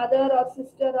or mother or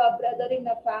sister or brother in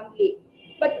a family,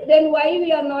 but then why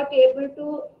we are not able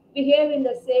to behave in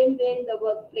the same way in the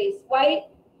workplace? Why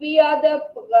we are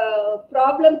the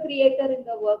problem creator in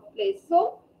the workplace?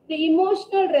 So the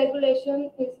emotional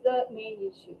regulation is the main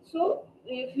issue. So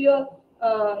if you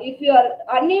are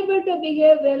unable to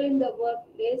behave well in the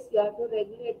workplace, you have to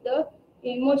regulate the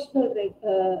emotional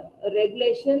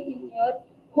regulation in your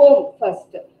home first.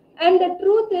 And the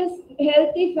truth is,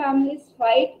 healthy families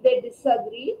fight, they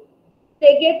disagree,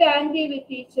 they get angry with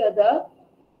each other.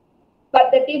 But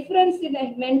the difference in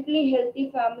a mentally healthy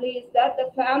family is that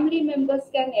the family members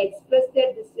can express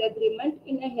their disagreement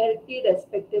in a healthy,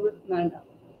 respectable manner.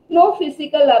 No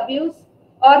physical abuse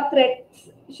or threats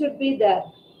should be there.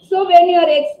 So when you are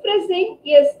expressing,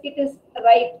 yes, it is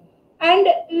right. And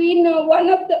we know one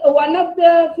of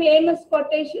the famous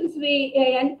quotations we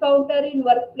encounter in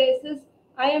workplaces: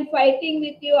 "I am fighting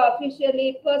with you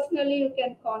officially. Personally, you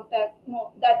can contact."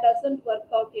 No, that doesn't work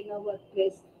out in a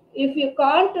workplace. If you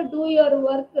can't do your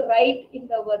work right in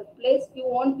the workplace, you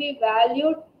won't be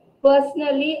valued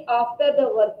personally after the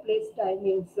workplace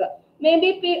timings.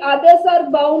 Maybe others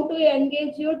are bound to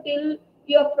engage you till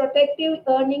your protective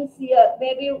earnings here,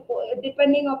 maybe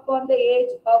depending upon the age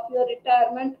of your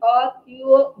retirement, or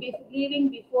you leaving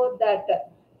before that.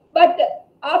 But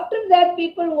after that,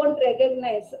 people won't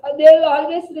recognize. They'll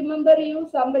always remember you,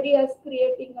 somebody else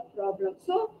creating a problem.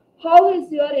 So how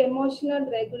is your emotional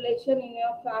regulation in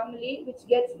your family, which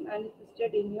gets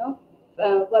manifested in your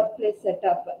workplace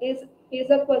setup? Is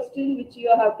a question which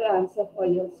you have to answer for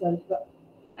yourself.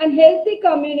 And healthy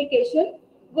communication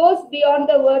goes beyond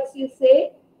the words you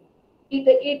say.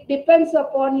 It depends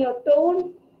upon your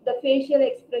tone, the facial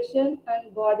expression,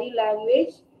 and body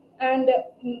language, And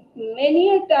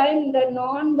many a time the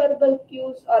non-verbal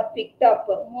cues are picked up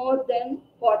more than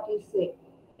what you say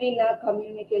in a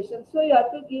communication. So you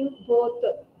have to give both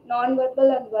non-verbal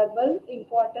and verbal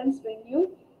importance when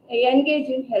you engage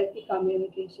in healthy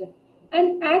communication.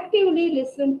 And actively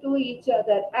listen to each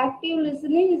other. Active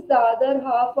listening is the other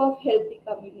half of healthy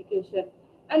communication,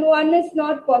 and one is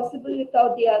not possible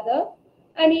without the other.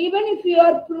 And even if you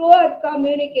are pro at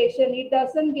communication, it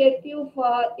doesn't get you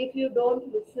far if you don't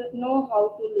listen, know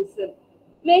how to listen.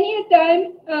 Many a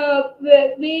time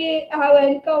we have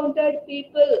encountered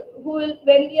people who will,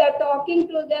 when we are talking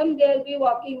to them, they'll be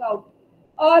walking out,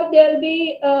 or they'll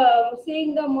be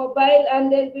seeing the mobile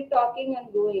and they'll be talking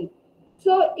and going.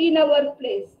 So in our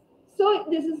place, so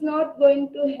this is not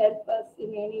going to help us in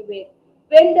any way.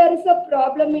 When there is a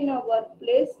problem in our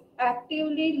workplace,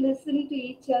 actively listen to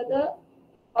each other.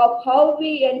 Of how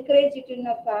we encourage it in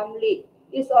a family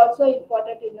is also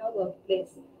important in our workplace.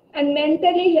 And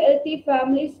mentally healthy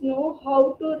families know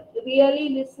how to really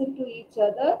listen to each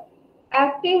other.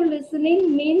 Active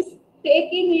listening means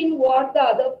taking in what the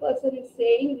other person is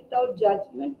saying without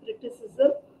judgment,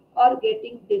 criticism, or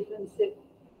getting defensive.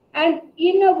 And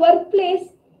in a workplace,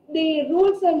 the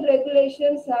rules and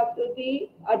regulations have to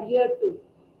be adhered to.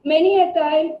 Many a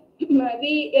time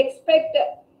we expect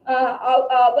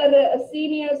our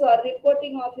seniors or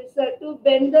reporting officer to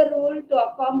bend the rule to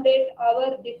accommodate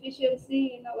our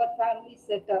deficiency in our family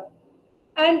setup.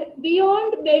 And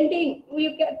beyond bending,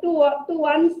 we can, to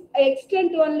one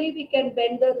extent only we can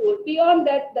bend the rule. Beyond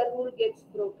that, the rule gets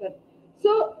broken.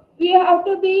 So we have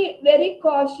to be very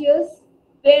cautious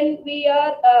when we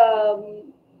are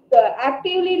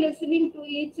actively listening to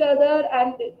each other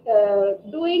and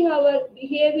doing our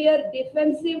behavior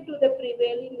defensive to the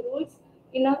prevailing rules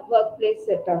in a workplace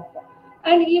setup.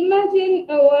 And imagine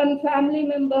one family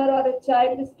member or a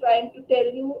child is trying to tell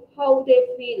you how they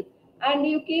feel, and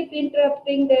you keep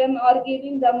interrupting them or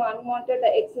giving them unwanted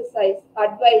exercise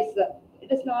advice. It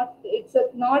is not, it's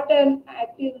not an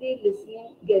actively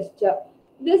listening gesture.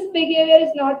 This behavior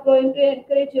is not going to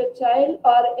encourage your child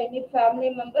or any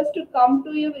family members to come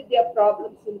to you with their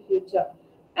problems in future.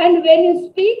 And when you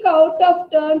speak out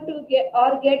of turn to get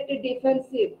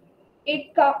defensive,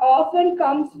 it often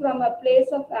comes from a place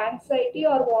of anxiety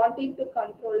or wanting to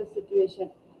control a situation.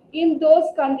 In those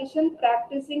conditions,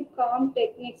 practicing calm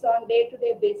techniques on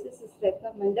day-to-day basis is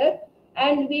recommended.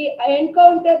 And we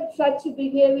encounter such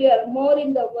behavior more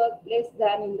in the workplace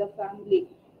than in the family.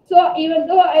 So even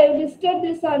though I have listed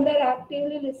this under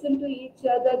actively listen to each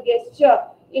other gesture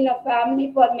in a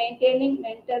family for maintaining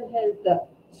mental health.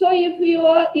 So if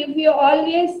you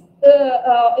always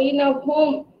in a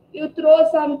home you throw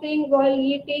something while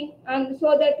eating and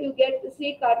so that you get to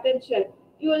seek attention,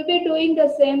 you will be doing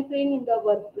the same thing in the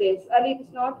workplace, and it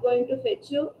is not going to fetch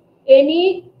you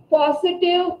any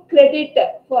positive credit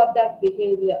for that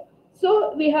behavior.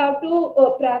 So we have to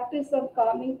practice some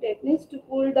calming techniques to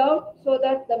cool down so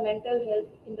that the mental health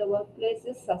in the workplace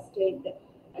is sustained.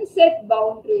 And set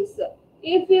boundaries.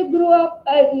 If you grew up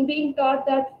being taught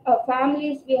that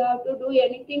families we have to do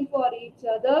anything for each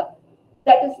other,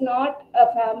 that is not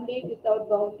a family without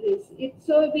boundaries.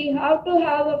 So we have to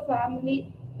have a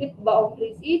family with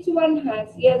boundaries. Each one has,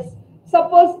 yes.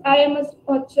 Suppose I am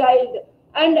a child,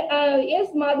 and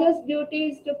yes, mother's duty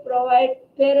is to provide,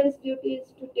 parents' duty is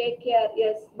to take care,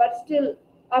 yes. But still,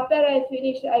 after I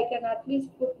finish, I can at least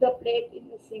put the plate in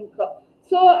the sink.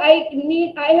 So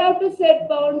I have to set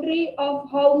boundary of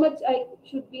how much I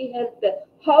should be helped,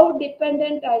 how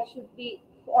dependent I should be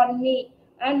on me,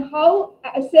 and how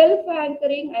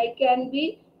self-anchoring I can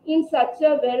be in such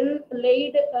a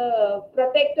well-laid,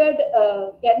 protected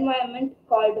environment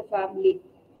called family.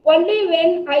 Only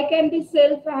when I can be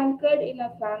self-anchored in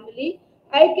a family,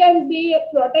 I can be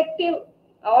protective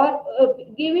or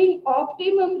giving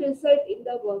optimum result in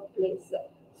the workplace.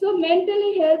 So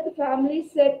mentally health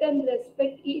families set and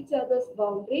respect each other's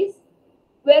boundaries,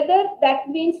 whether that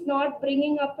means not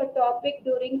bringing up a topic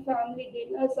during family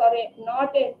dinners or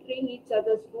not entering each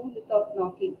other's room without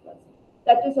knocking first.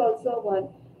 That is also one.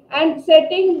 And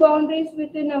setting boundaries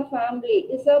within a family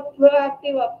is a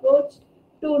proactive approach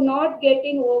to not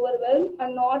getting overwhelmed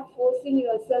and not forcing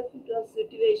yourself into a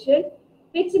situation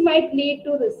which might lead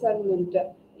to resentment.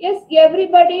 Yes,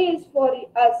 everybody is for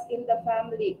us in the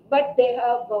family, but they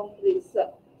have boundaries.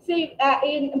 See,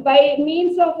 by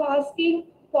means of asking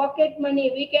pocket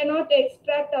money, we cannot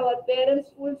extract our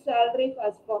parents' full salary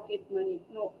as pocket money.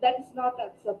 No, that is not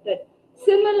accepted.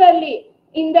 Similarly,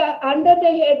 in the under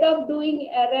the head of doing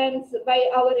errands by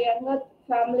our younger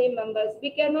family members,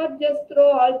 we cannot just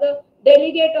throw all the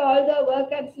delegate all the work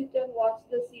and sit and watch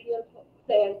the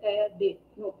the entire day.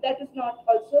 No, that is not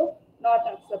also not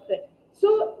accepted.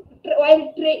 So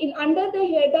while under the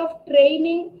head of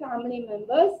training family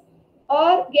members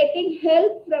or getting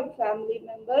help from family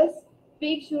members,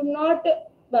 we should not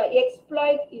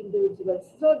exploit individuals.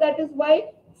 So that is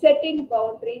why setting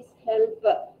boundaries help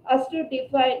us to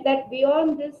define that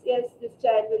beyond this, yes, this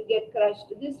child will get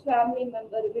crushed, this family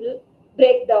member will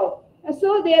break down. And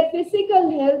so their physical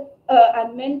health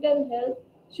and mental health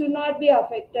should not be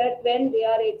affected when they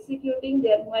are executing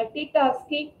their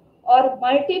multitasking or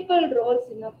multiple roles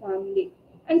in a family.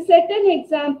 And set an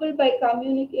example by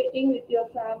communicating with your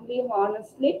family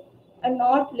honestly and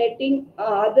not letting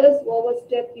others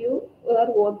overstep your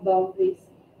own boundaries.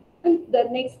 And the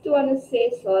next one is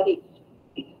say sorry.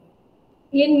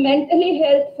 In mentally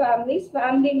health families,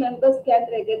 family members can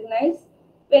recognize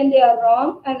when they are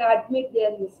wrong and admit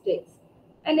their mistakes.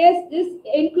 And yes, this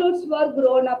includes for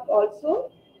grown up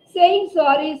also. Saying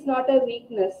sorry is not a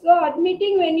weakness. So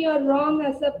admitting when you are wrong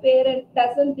as a parent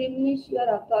doesn't diminish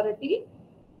your authority.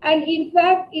 And in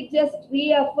fact, it just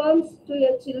reaffirms to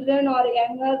your children or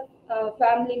younger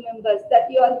family members that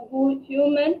you are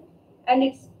human and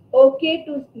it's okay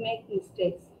to make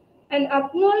mistakes. And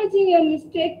acknowledging a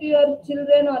mistake to your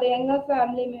children or younger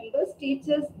family members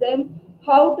teaches them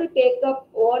how to take up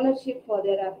ownership for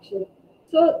their action.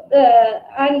 So,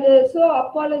 so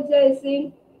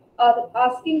apologizing or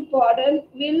asking pardon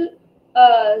will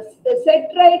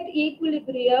set right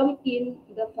equilibrium in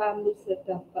the family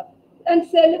setup and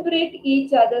celebrate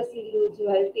each other's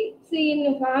individuality. See,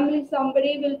 in a family,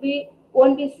 somebody will be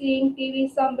won't be seeing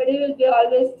TV, somebody will be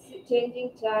always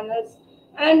changing channels,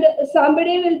 and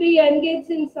somebody will be engaged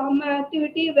in some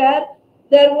activity where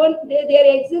their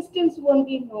existence won't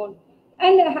be known.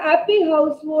 And happy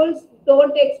households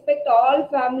don't expect all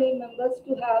family members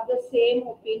to have the same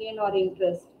opinion or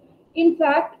interest. In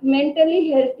fact,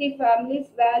 mentally healthy families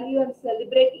value and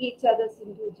celebrate each other's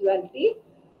individuality,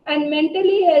 and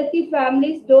mentally healthy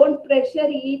families don't pressure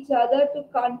each other to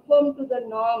conform to the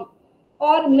norm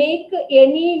or make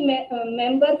any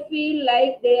member feel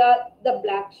like they are the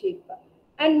black sheep.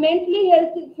 And mentally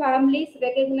healthy families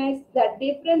recognize that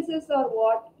differences are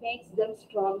what makes them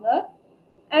stronger.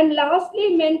 And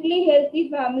lastly, mentally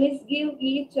healthy families give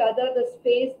each other the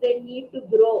space they need to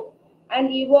grow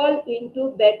and evolve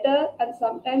into better and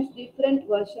sometimes different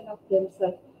version of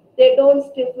themselves. They don't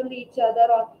stifle each other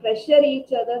or pressure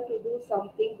each other to do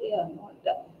something they are not.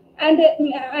 And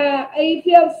if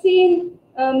you have seen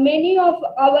many of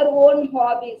our own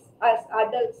hobbies as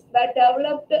adults were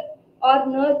developed or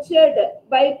nurtured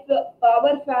by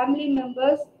our family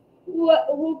members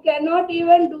who cannot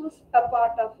even do a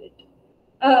part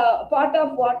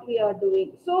of what we are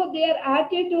doing. So their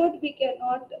attitude we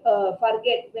cannot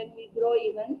forget when we grow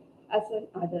even as an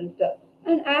adult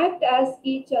and act as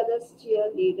each other's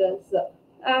cheerleaders.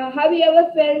 Have you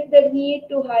ever felt the need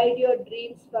to hide your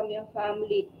dreams from your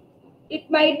family? It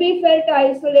might be felt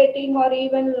isolating or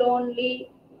even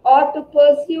lonely, or to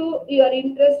pursue your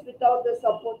interest without the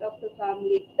support of the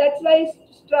family. That's why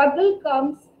struggle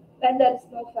comes when there is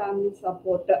no family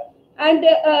support. And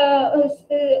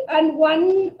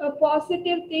one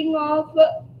positive thing of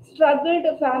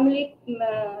struggled family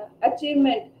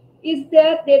achievement is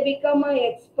that they become an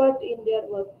expert in their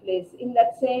workplace in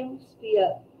that same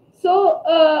sphere. So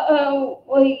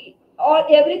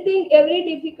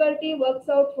every difficulty works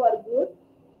out for good,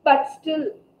 but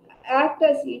still act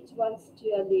as each one's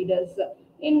cheerleaders.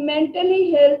 In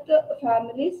mentally health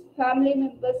families, family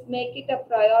members make it a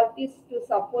priority to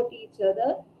support each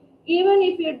other. Even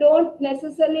if you don't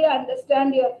necessarily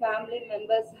understand your family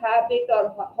members' habit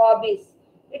or hobbies,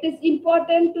 it is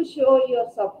important to show your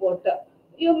support.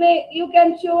 You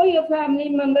can show your family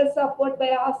members support by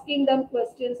asking them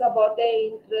questions about their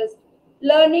interest,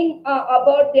 learning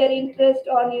about their interest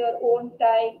on your own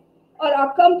time, or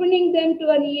accompanying them to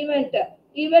an event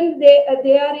even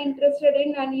they are interested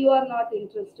in and you are not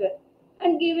interested,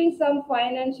 and giving some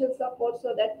financial support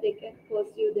so that they can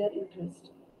pursue their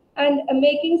interest, and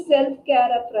making self-care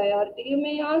a priority. You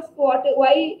may ask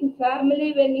why in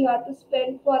family when you have to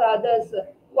spend for others,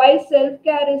 why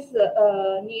self-care is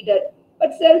needed.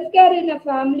 But self-care in a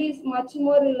family is much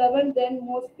more relevant than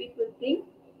most people think.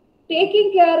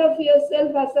 Taking care of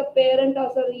yourself as a parent or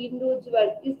as an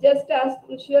individual is just as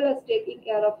crucial as taking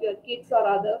care of your kids or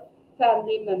other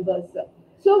family members.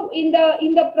 So in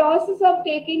the process of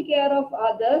taking care of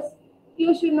others,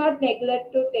 you should not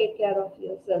neglect to take care of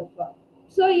yourself.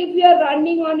 So if you are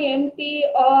running on empty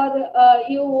or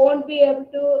you won't be able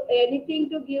to anything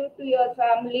to give to your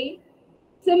family,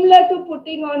 similar to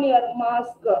putting on your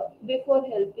mask before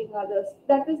helping others.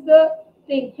 That is the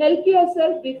thing. Help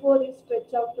yourself before you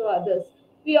stretch out to others.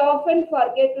 we often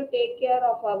forget to take care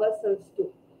of ourselves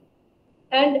too.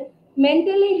 And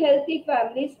mentally healthy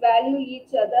families value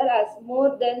each other as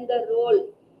more than the role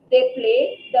they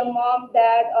play, the mom,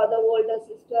 dad, or the older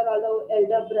sister or the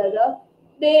elder brother.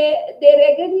 They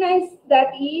recognize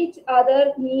that each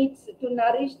other needs to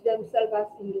nourish themselves as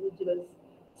individuals.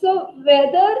 So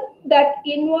whether that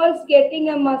involves getting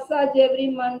a massage every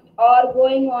month or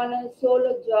going on a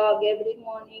solo jog every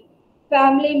morning,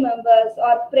 family members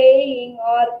or praying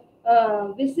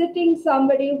or visiting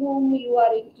somebody whom you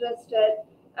are interested,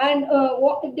 and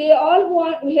they all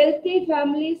want, healthy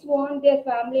families want their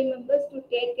family members to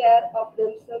take care of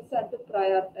themselves and to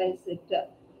prioritize it.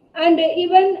 And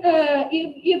even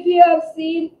if you have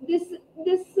seen this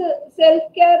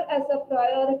self-care as a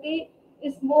priority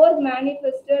is more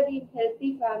manifested in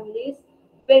healthy families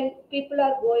when people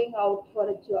are going out for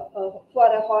a for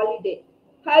a holiday.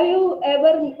 Have you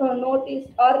ever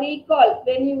noticed or recall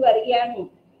when you were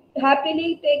young,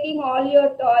 happily taking all your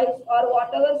toys or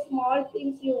whatever small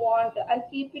things you want and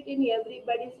keep it in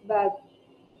everybody's bag,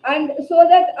 and so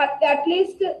that at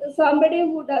least somebody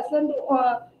who doesn't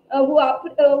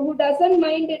who doesn't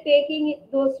mind taking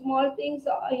those small things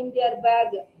in their bag,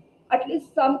 at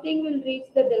least something will reach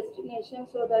the destination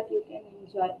so that you can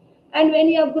enjoy. And when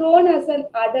you have grown as an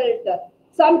adult,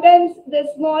 sometimes the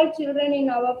small children in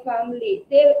our family,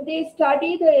 they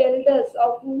study the elders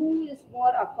of who is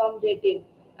more accommodating,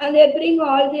 and they bring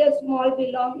all their small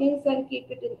belongings and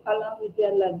keep it along with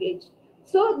their luggage.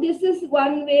 So this is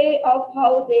one way of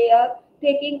how they are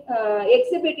taking,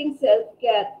 exhibiting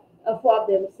self-care for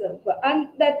themselves, and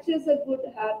that is a good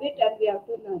habit, and we have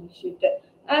to nourish it.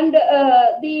 And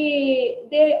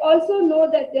they also know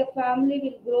that their family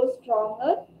will grow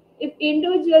stronger if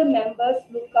individual members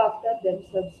look after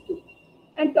themselves too.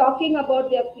 And talking about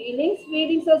their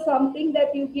feelings are something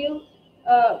that you give,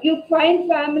 you find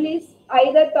families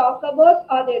either talk about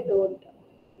or they don't.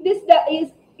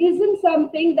 Isn't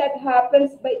something that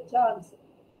happens by chance.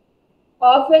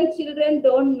 Often children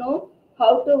don't know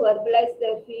how to verbalize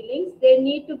their feelings. They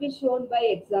need to be shown by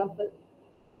example.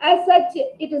 As such,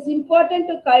 it is important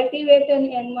to cultivate an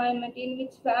environment in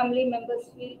which family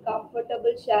members feel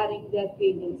comfortable sharing their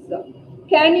feelings. So,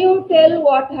 can you tell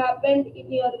what happened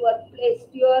in your workplace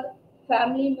to your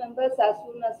family members as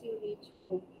soon as you reach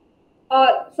home?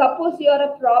 Or suppose you are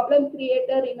a problem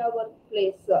creator in a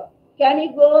workplace. Can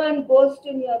you go and boast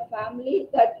in your family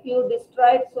that you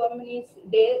destroyed so many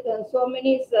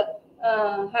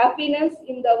happiness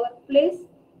in the workplace?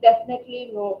 Definitely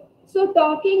no. So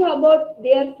talking about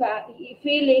their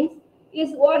feelings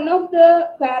is one of the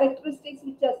characteristics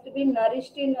which has to be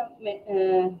nourished in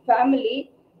a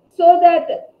family, so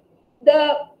that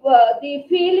the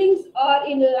feelings are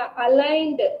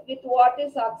aligned with what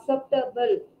is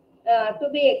acceptable to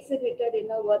be exhibited in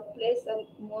a workplace and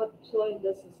more so in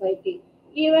the society.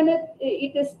 Even if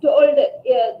it is told,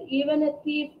 even a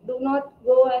thief do not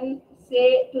go and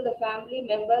say to the family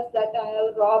members that I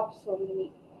have robbed so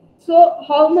many. So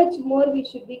how much more we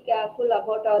should be careful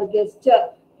about our gesture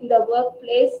in the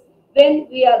workplace when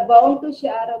we are bound to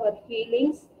share our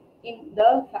feelings in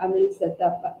the family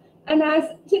setup. And as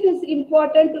it is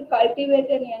important to cultivate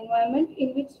an environment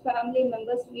in which family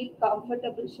members feel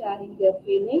comfortable sharing their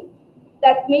feeling.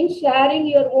 That means sharing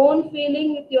your own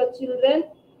feeling with your children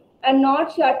and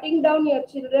not shutting down your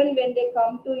children when they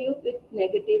come to you with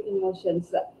negative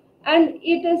emotions. And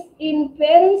it is in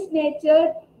parents'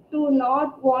 nature to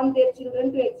not want their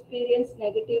children to experience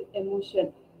negative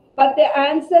emotion. But the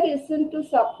answer isn't to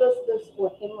suppress this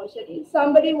emotion. If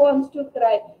somebody wants to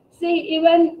cry, see,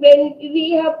 even when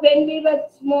we were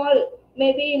small,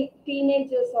 maybe in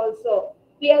teenagers also,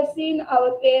 we have seen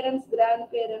our parents,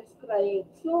 grandparents crying.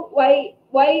 So why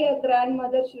a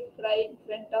grandmother should cry in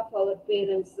front of our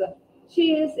parents?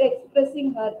 She is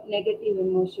expressing her negative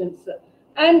emotions.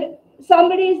 And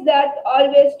somebody is that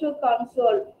always to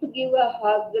console, to give a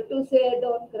hug, to say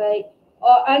don't cry,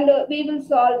 and we will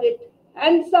solve it.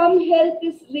 And some help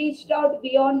is reached out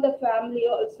beyond the family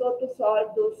also to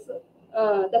solve those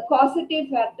the causative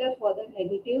factor for the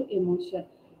negative emotion.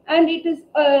 And it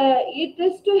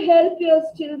is to help your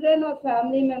children or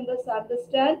family members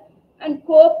understand and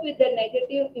cope with the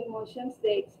negative emotions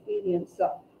they experience.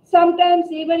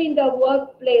 Sometimes even in the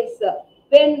workplace,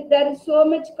 when there is so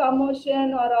much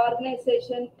commotion or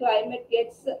organization climate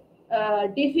gets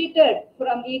defeated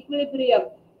from equilibrium,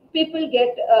 people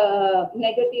get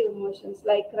negative emotions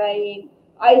like crying,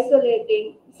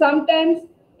 isolating. Sometimes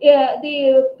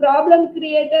the problem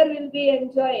creator will be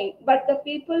enjoying, but the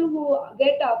people who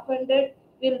get offended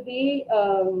will be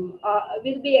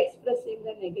expressing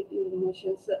the negative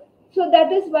emotions. So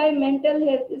that is why mental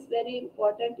health is very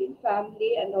important in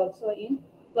family and also in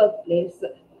workplace.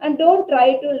 And don't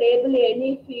try to label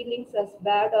any feelings as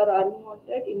bad or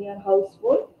unwanted in your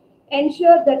household.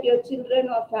 Ensure that your children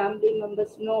or family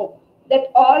members know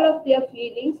that all of their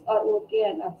feelings are okay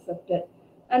and accepted.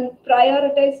 And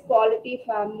prioritize quality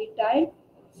family time.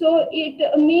 So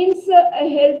it means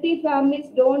healthy families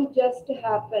don't just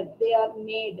happen, they are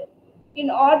made. In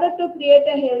order to create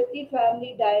a healthy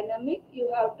family dynamic,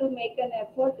 you have to make an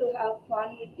effort to have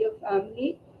fun with your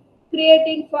family.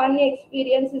 Creating fun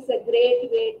experience is a great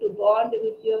way to bond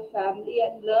with your family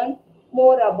and learn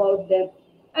more about them.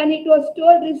 And it was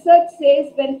told, research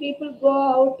says when people go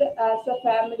out as a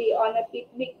family on a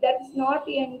picnic that is not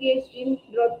engaged in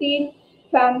routine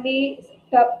family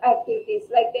stuff activities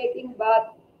like taking bath,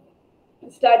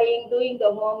 studying, doing the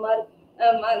homework,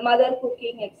 mother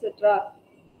cooking, etc.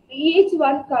 Each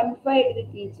one confide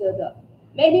with each other.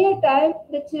 Many a time,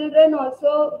 the children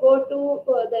also go to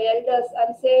the elders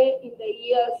and say in the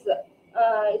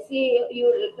years, see,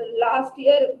 you last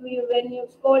year when you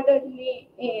scolded me,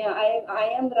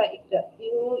 I am right.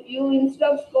 You instead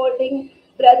of scolding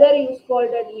brother, you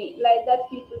scolded me. Like that,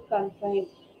 people confide.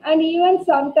 And even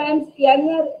sometimes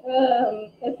younger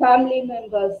family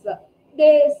members,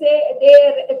 they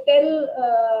tell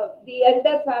the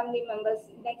elder family members,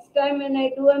 next time when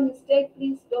I do a mistake,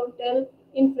 please don't tell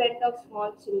in front of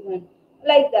small children,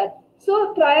 like that.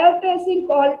 So prioritizing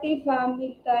quality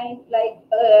family time, like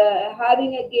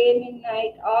having a game in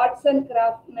night, arts and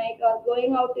craft night, or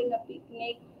going out in a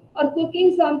picnic, or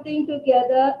cooking something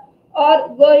together, or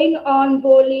going on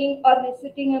bowling, or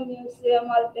visiting a museum,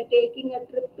 or taking a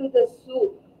trip to the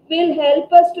zoo, will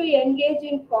help us to engage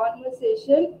in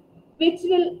conversation, which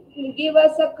will give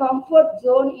us a comfort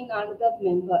zone in another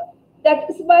member. That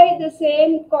is why the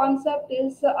same concept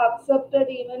is accepted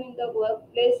even in the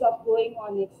workplace of going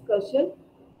on excursion.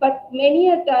 But many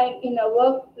a time in a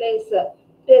workplace,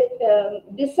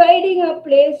 deciding a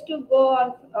place to go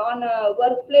on a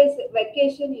workplace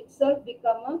vacation itself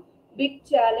become a big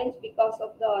challenge because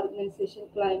of the organization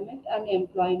climate and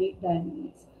employee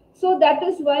dynamics. So that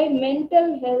is why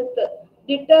mental health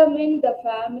determine the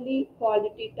family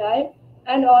quality time,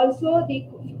 and also the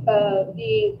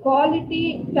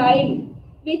quality time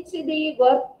which the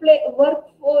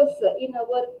workforce in a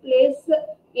workplace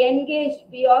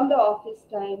engaged beyond the office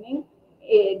timing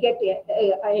get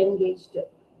engaged.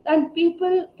 And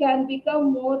people can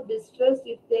become more distressed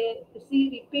if they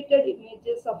see repeated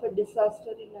images of a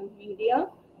disaster in the media.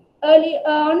 Early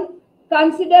on,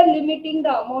 consider limiting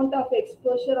the amount of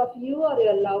exposure of you or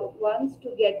your loved ones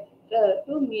to get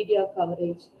to media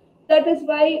coverage. That is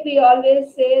why we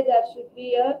always say there should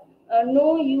be a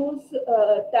no use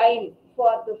time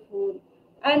for the phone,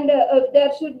 and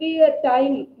there should be a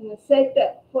time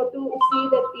set for to see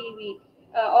the TV,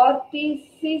 or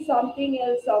see something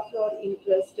else of your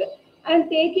interest. And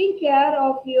taking care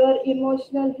of your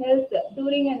emotional health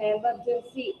during an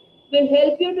emergency will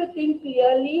help you to think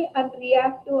clearly and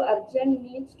react to urgent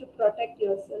needs to protect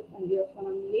yourself and your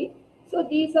family. So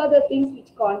these are the things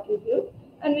which contribute.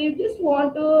 And we just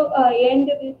want to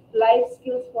end with life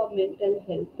skills for mental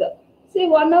health. See,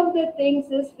 one of the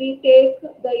things is we take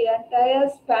the entire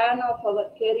span of our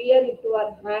career into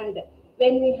our hand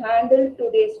when we handle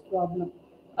today's problem.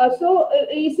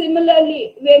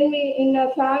 Similarly, when we in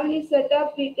a family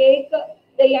setup, we take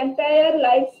the entire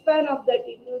lifespan of that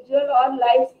individual or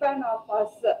lifespan of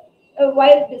us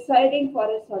while deciding for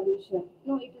a solution.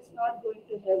 No, it is not going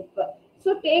to help.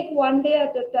 So take one day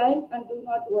at a time and do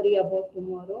not worry about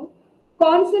tomorrow.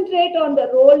 Concentrate on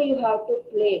the role you have to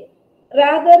play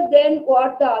rather than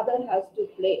what the other has to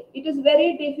play. It is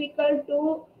very difficult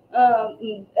to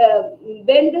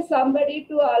bend somebody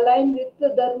to align with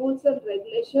the rules and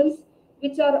regulations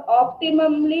which are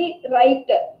optimally right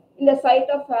in the sight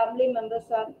of family members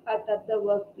at the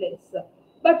workplace.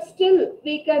 But still,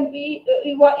 we can be,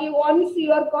 once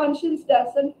your conscience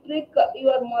doesn't trick,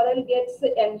 your moral gets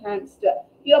enhanced,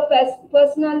 your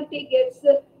personality gets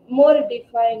more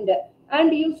defined,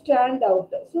 and you stand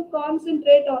out. So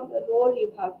concentrate on the role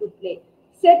you have to play.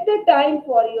 Set the time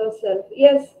for yourself.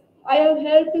 Yes, I have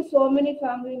helped so many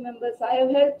family members. I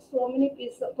have helped so many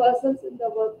persons in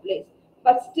the workplace,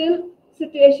 but still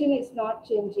situation is not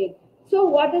changing. So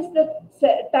what is the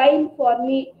time for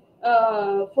me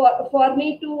for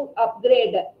me to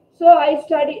upgrade? So I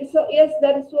study. So yes,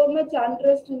 there is so much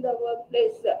unrest in the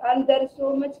workplace, and there is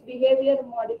so much behavior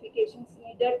modifications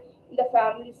needed in the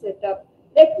family setup.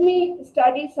 Let me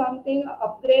study something,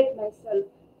 upgrade myself.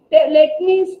 Let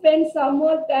me spend some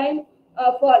more time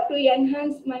for to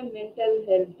enhance my mental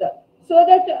health. so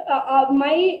that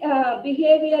my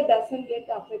behavior doesn't get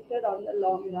affected on the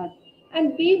long run.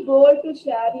 And be bold to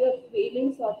share your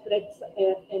feelings or threats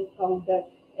encountered,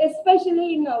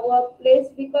 especially in a workplace,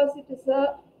 because it is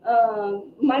a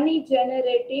money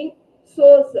generating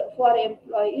source for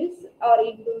employees or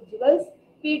individuals.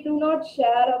 We do not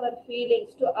share our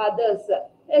feelings to others,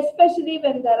 especially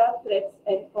when there are threats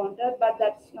encountered, but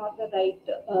that's not the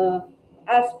right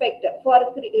aspect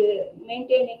for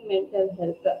maintaining mental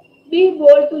health. Be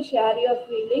bold to share your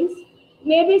feelings.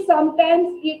 Maybe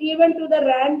sometimes even to the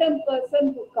random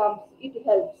person who comes, it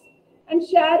helps. And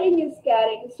sharing is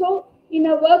caring. So in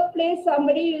a workplace,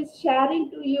 somebody is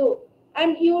sharing to you,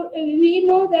 and we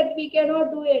know that we cannot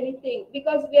do anything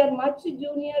because we are much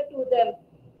junior to them,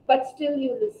 but still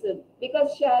you listen,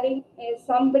 because sharing is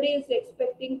somebody is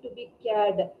expecting to be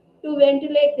cared, to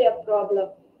ventilate their problem,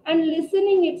 and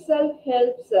listening itself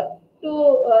helps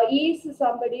to ease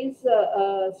somebody's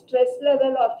stress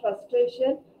level or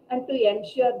frustration, and to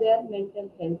ensure their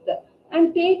mental health,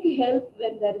 and take help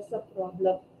when there is a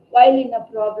problem, while in a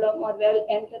problem, or while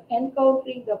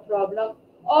encountering the problem,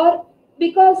 or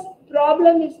because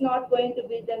problem is not going to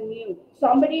be the new,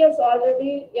 somebody has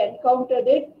already encountered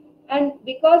it, and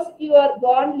because you are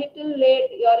born little late,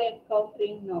 you are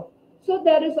encountering now. So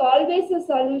there is always a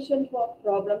solution for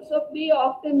problems. So be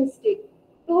optimistic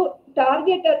to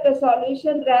target at a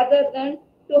solution rather than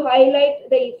to highlight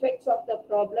the effects of the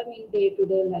problem in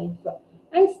day-to-day life.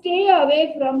 And stay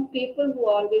away from people who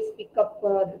always pick up.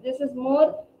 This is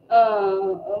more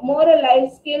a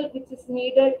life skill which is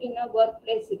needed in a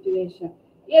workplace situation.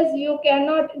 Yes, you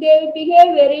cannot. They will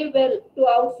behave very well to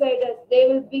outsiders. They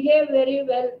will behave very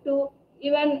well to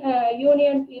even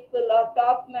union people or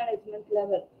top management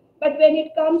level. But when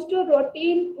it comes to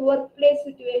routine workplace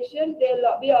situation,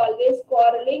 they'll be always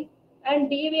quarreling and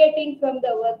deviating from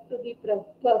the work to be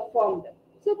performed.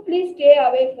 So please stay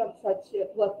away from such a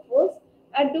workforce,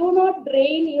 and do not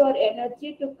drain your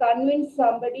energy to convince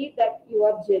somebody that you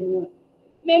are genuine.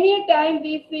 Many a time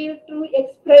we feel to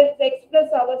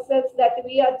express ourselves that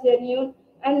we are genuine,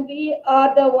 and we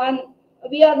are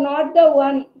not the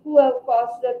one who have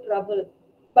caused the trouble.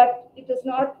 But it is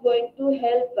not going to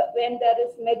help when there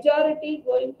is majority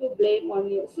going to blame on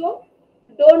you. So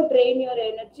don't drain your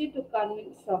energy to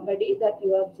convince somebody that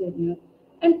you are genuine.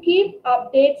 And keep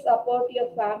updates about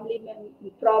your family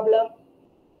problem,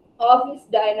 office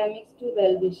dynamics to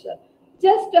well-wisher.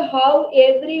 Just how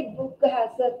every book has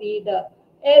a reader,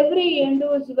 every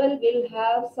individual will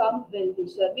have some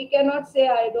well-wisher. We cannot say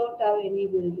I don't have any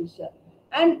well-wisher.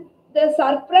 And the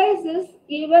surprise is,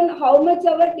 even how much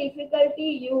of a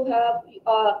difficulty you have,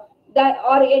 that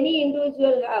or any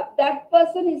individual have, that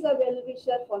person is a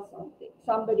well-wisher for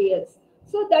somebody else.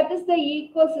 So that is the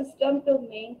ecosystem to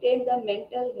maintain the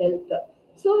mental health.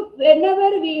 So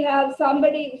whenever we have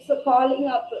somebody calling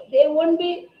up, they won't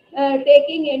be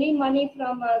taking any money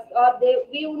from us, or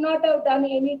we would not have done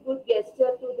any good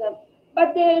gesture to them,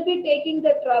 but they will be taking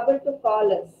the trouble to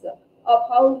call us of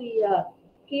how we are.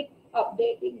 Keep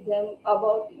updating them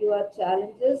about your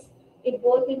challenges in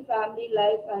both in family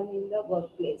life and in the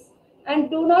workplace. And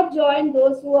do not join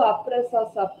those who oppress or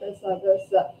suppress others.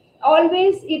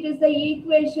 Always it is the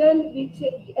equation which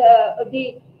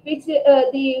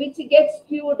gets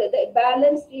skewed, the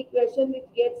balanced equation which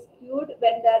gets skewed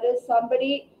when there is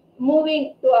somebody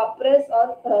moving to oppress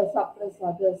or suppress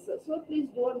others. So please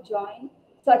don't join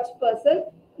such person.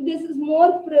 This is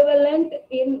more prevalent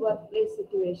in workplace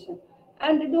situation.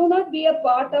 And do not be a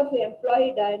part of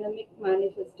employee dynamic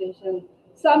manifestation.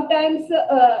 Sometimes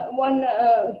one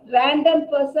random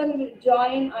person will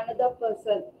join another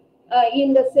person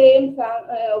in the same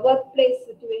workplace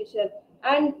situation,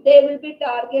 and they will be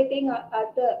targeting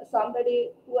at somebody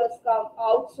who has come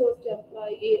outsourced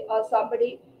employee, or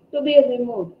somebody to be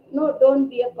removed. No, don't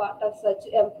be a part of such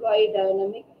employee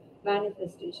dynamic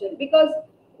manifestation, because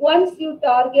once you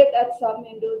target at some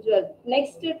individual,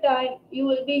 next time you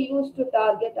will be used to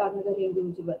target another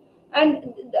individual.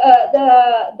 And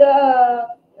the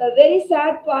very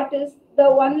sad part is, the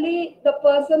only the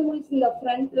person who is in the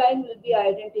front line will be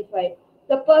identified.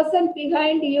 The person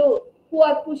behind you who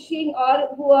are pushing or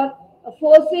who are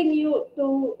forcing you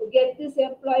to get this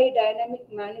employee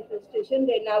dynamic manifestation,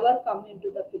 they never come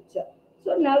into the picture.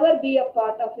 So never be a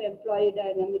part of employee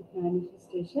dynamic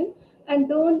manifestation, and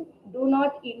do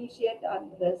not initiate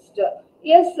unrest.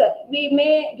 Yes, we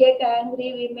may get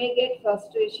angry, we may get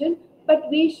frustration, but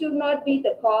we should not be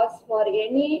the cause for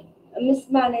any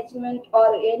mismanagement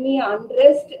or any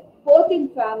unrest, both in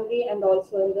family and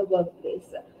also in the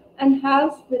workplace. And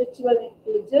have spiritual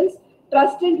intelligence,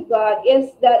 trust in God.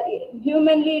 Yes, that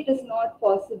humanly it is not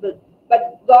possible,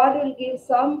 but God will give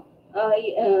some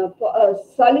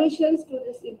solutions to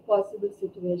this impossible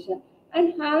situation,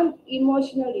 and have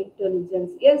emotional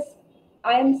intelligence. Yes,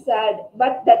 I am sad,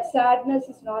 but that sadness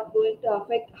is not going to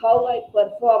affect how I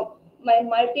perform my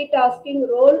multitasking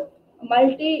role,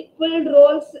 multiple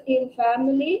roles in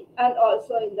family and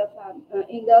also in the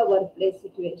in the workplace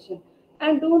situation.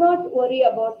 And do not worry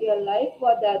about your life,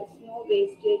 for there is no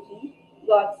wastage in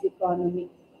God's economy.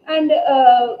 And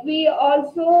we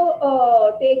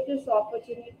also take this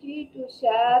opportunity to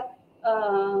share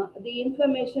the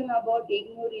information about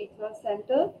IGNOU Regional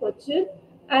Center, Cochin,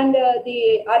 and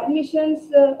the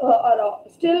admissions are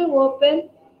still open.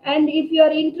 And if you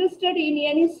are interested in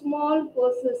any small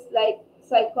courses like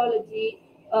psychology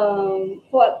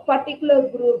for particular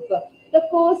group, the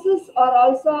courses are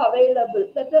also available.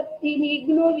 In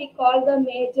IGNOU, we call the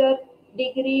major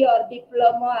degree or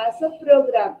diploma as a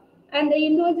program, and the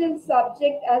individual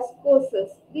subject as courses.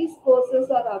 These courses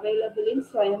are available in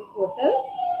Swayam portal.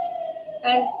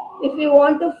 And if you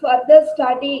want to further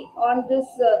study on this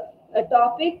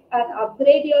topic and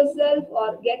upgrade yourself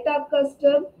or get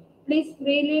accustomed, please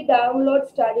freely download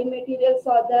study materials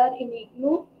are there in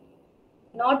IGNOU,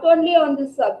 not only on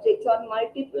this subject, on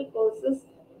multiple courses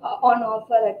on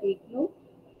offer at IGNOU.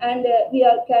 And we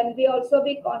are can be also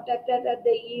be contacted at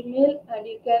the email, and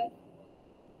you can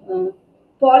uh,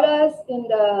 follow us in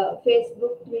the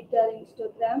Facebook, Twitter,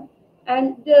 Instagram,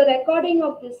 and the recording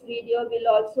of this video will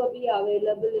also be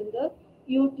available in the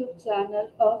YouTube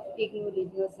channel of IGNOU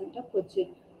Regional Center,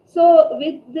 Cochin. So,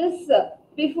 with this,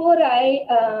 before I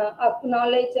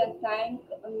acknowledge and thank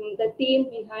the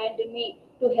team behind me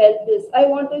to help this, I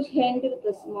want to end with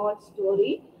a small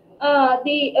story.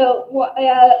 The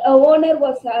owner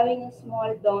was having a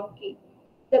small donkey.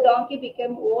 The donkey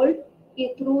became old.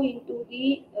 He threw into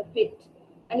the pit,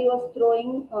 and he was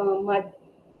throwing mud.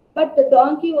 But the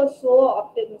donkey was so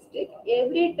optimistic.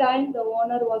 Every time the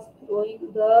owner was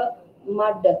throwing the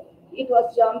mud, it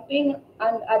was jumping,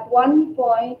 and at one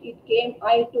point it came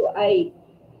eye to eye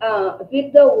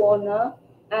with the owner,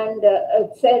 and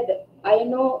it said, "I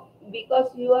know,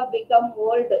 because you have become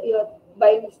old. You have,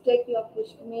 by mistake you have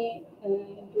pushed me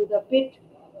into the pit.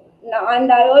 Now,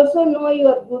 and I also know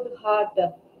your good heart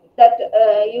that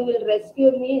you will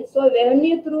rescue me. So when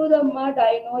you threw the mud,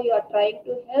 I know you are trying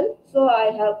to help. So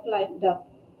I have climbed up.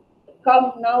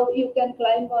 Come now, you can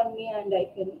climb on me, and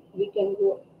we can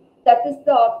go." That is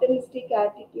the optimistic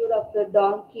attitude of the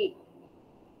donkey,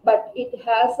 but it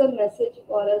has a message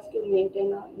for us to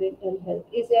maintain our mental health.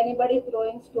 Is anybody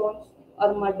throwing stones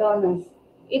or mud on us?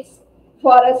 It's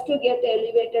for us to get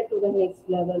elevated to the next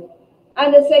level.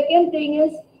 And the second thing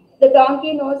is, the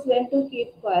donkey knows when to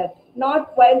keep quiet,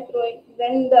 not while throwing,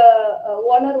 when the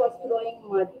owner was throwing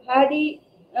mud.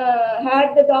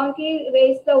 Had the donkey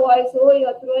raised the voice, "Oh,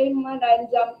 you're throwing mud, I'm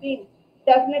jumping,"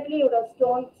 definitely you would have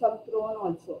stone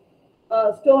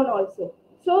also.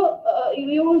 So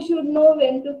you should know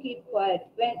when to keep quiet,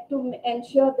 when to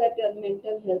ensure that your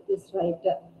mental health is right,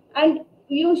 and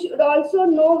you should also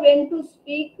know when to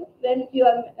speak, when you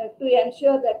are to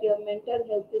ensure that your mental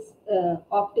health is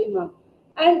optimum.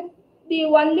 And the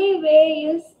only way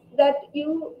is that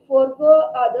you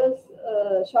forego others'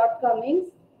 shortcomings,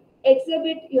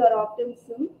 exhibit your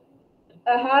optimism,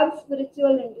 have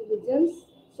spiritual intelligence,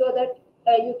 so that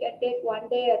you can take one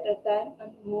day at a time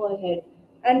and move ahead.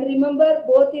 And remember,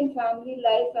 both in family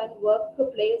life and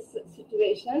workplace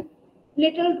situation,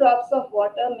 little drops of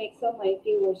water makes a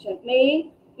mighty ocean.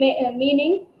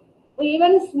 Meaning,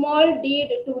 even small deed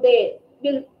today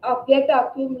will get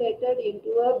accumulated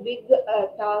into a big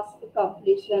task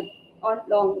completion on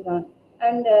long run.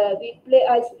 And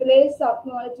I place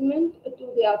acknowledgement to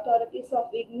the authorities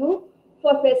of IGNOU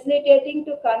for facilitating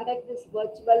to conduct this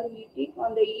virtual meeting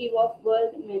on the eve of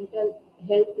World Mental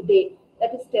Health Day,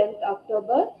 that is 10th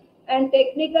October. And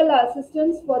technical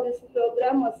assistance for this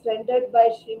program was rendered by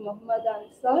Sri Muhammad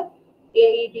Ansar,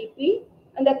 AEDP,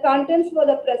 and the contents for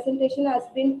the presentation has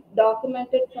been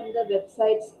documented from the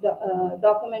websites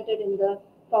documented in the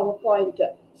PowerPoint.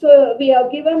 So we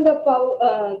have given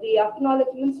the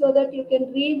acknowledgement so that you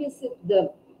can revisit them,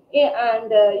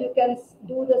 and you can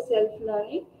do the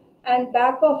self-learning. And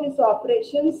back office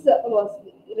operations was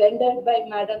rendered by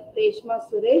Madam Reshma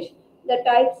Suresh. The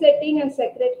typesetting and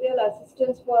secretarial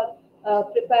assistance for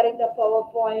preparing the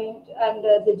PowerPoint and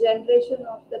the generation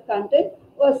of the content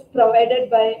was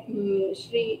provided by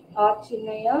Sri R.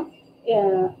 Chinnaya,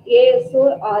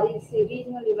 ASO REC,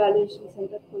 Regional Evaluation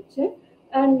Center, Cochin.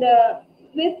 And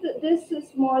with this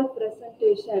small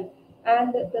presentation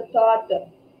and the thought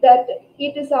that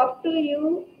it is up to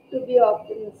you to be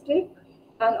optimistic,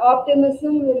 and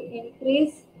optimism will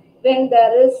increase when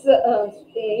there is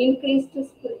increased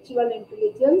spiritual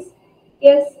intelligence.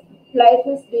 Yes, life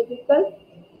is difficult,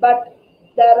 but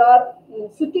there are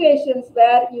situations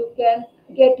where you can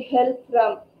get help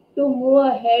from to move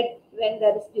ahead when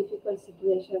there is difficult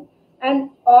situation.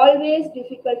 And always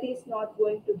difficulty is not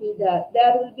going to be there.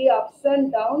 There will be ups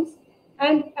and downs,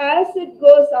 and as it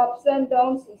goes ups and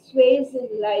downs, sways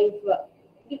in life,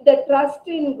 the trust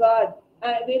in God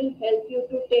will help you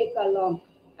to take along.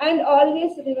 And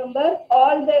always remember,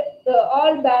 all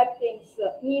bad things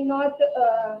need not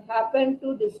happen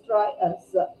to destroy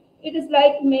us. It is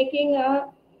like making a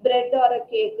bread or a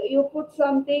cake. You put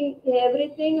something,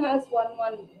 everything has one,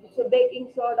 so baking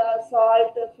soda,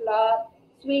 salt, flour,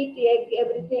 sweet egg,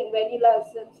 everything, vanilla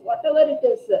essence, whatever it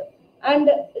is, and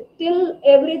till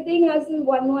everything has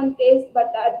one taste,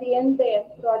 but at the end the end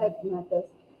product matters.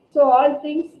 So all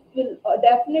things will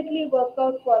definitely work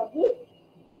out for good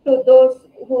to those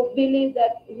who believe,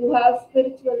 that who have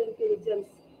spiritual intelligence,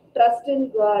 trust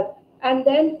in God, and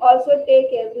then also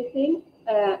take everything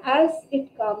as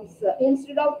it comes.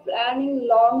 Instead of planning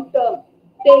long term,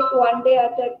 take one day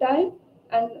at a time,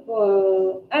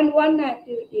 and one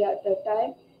activity at a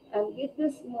time. And with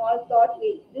this small thought,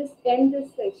 we this end this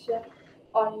section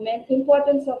on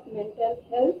importance of mental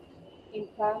health in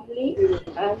family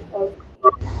and also.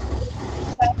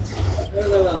 Thank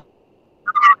you.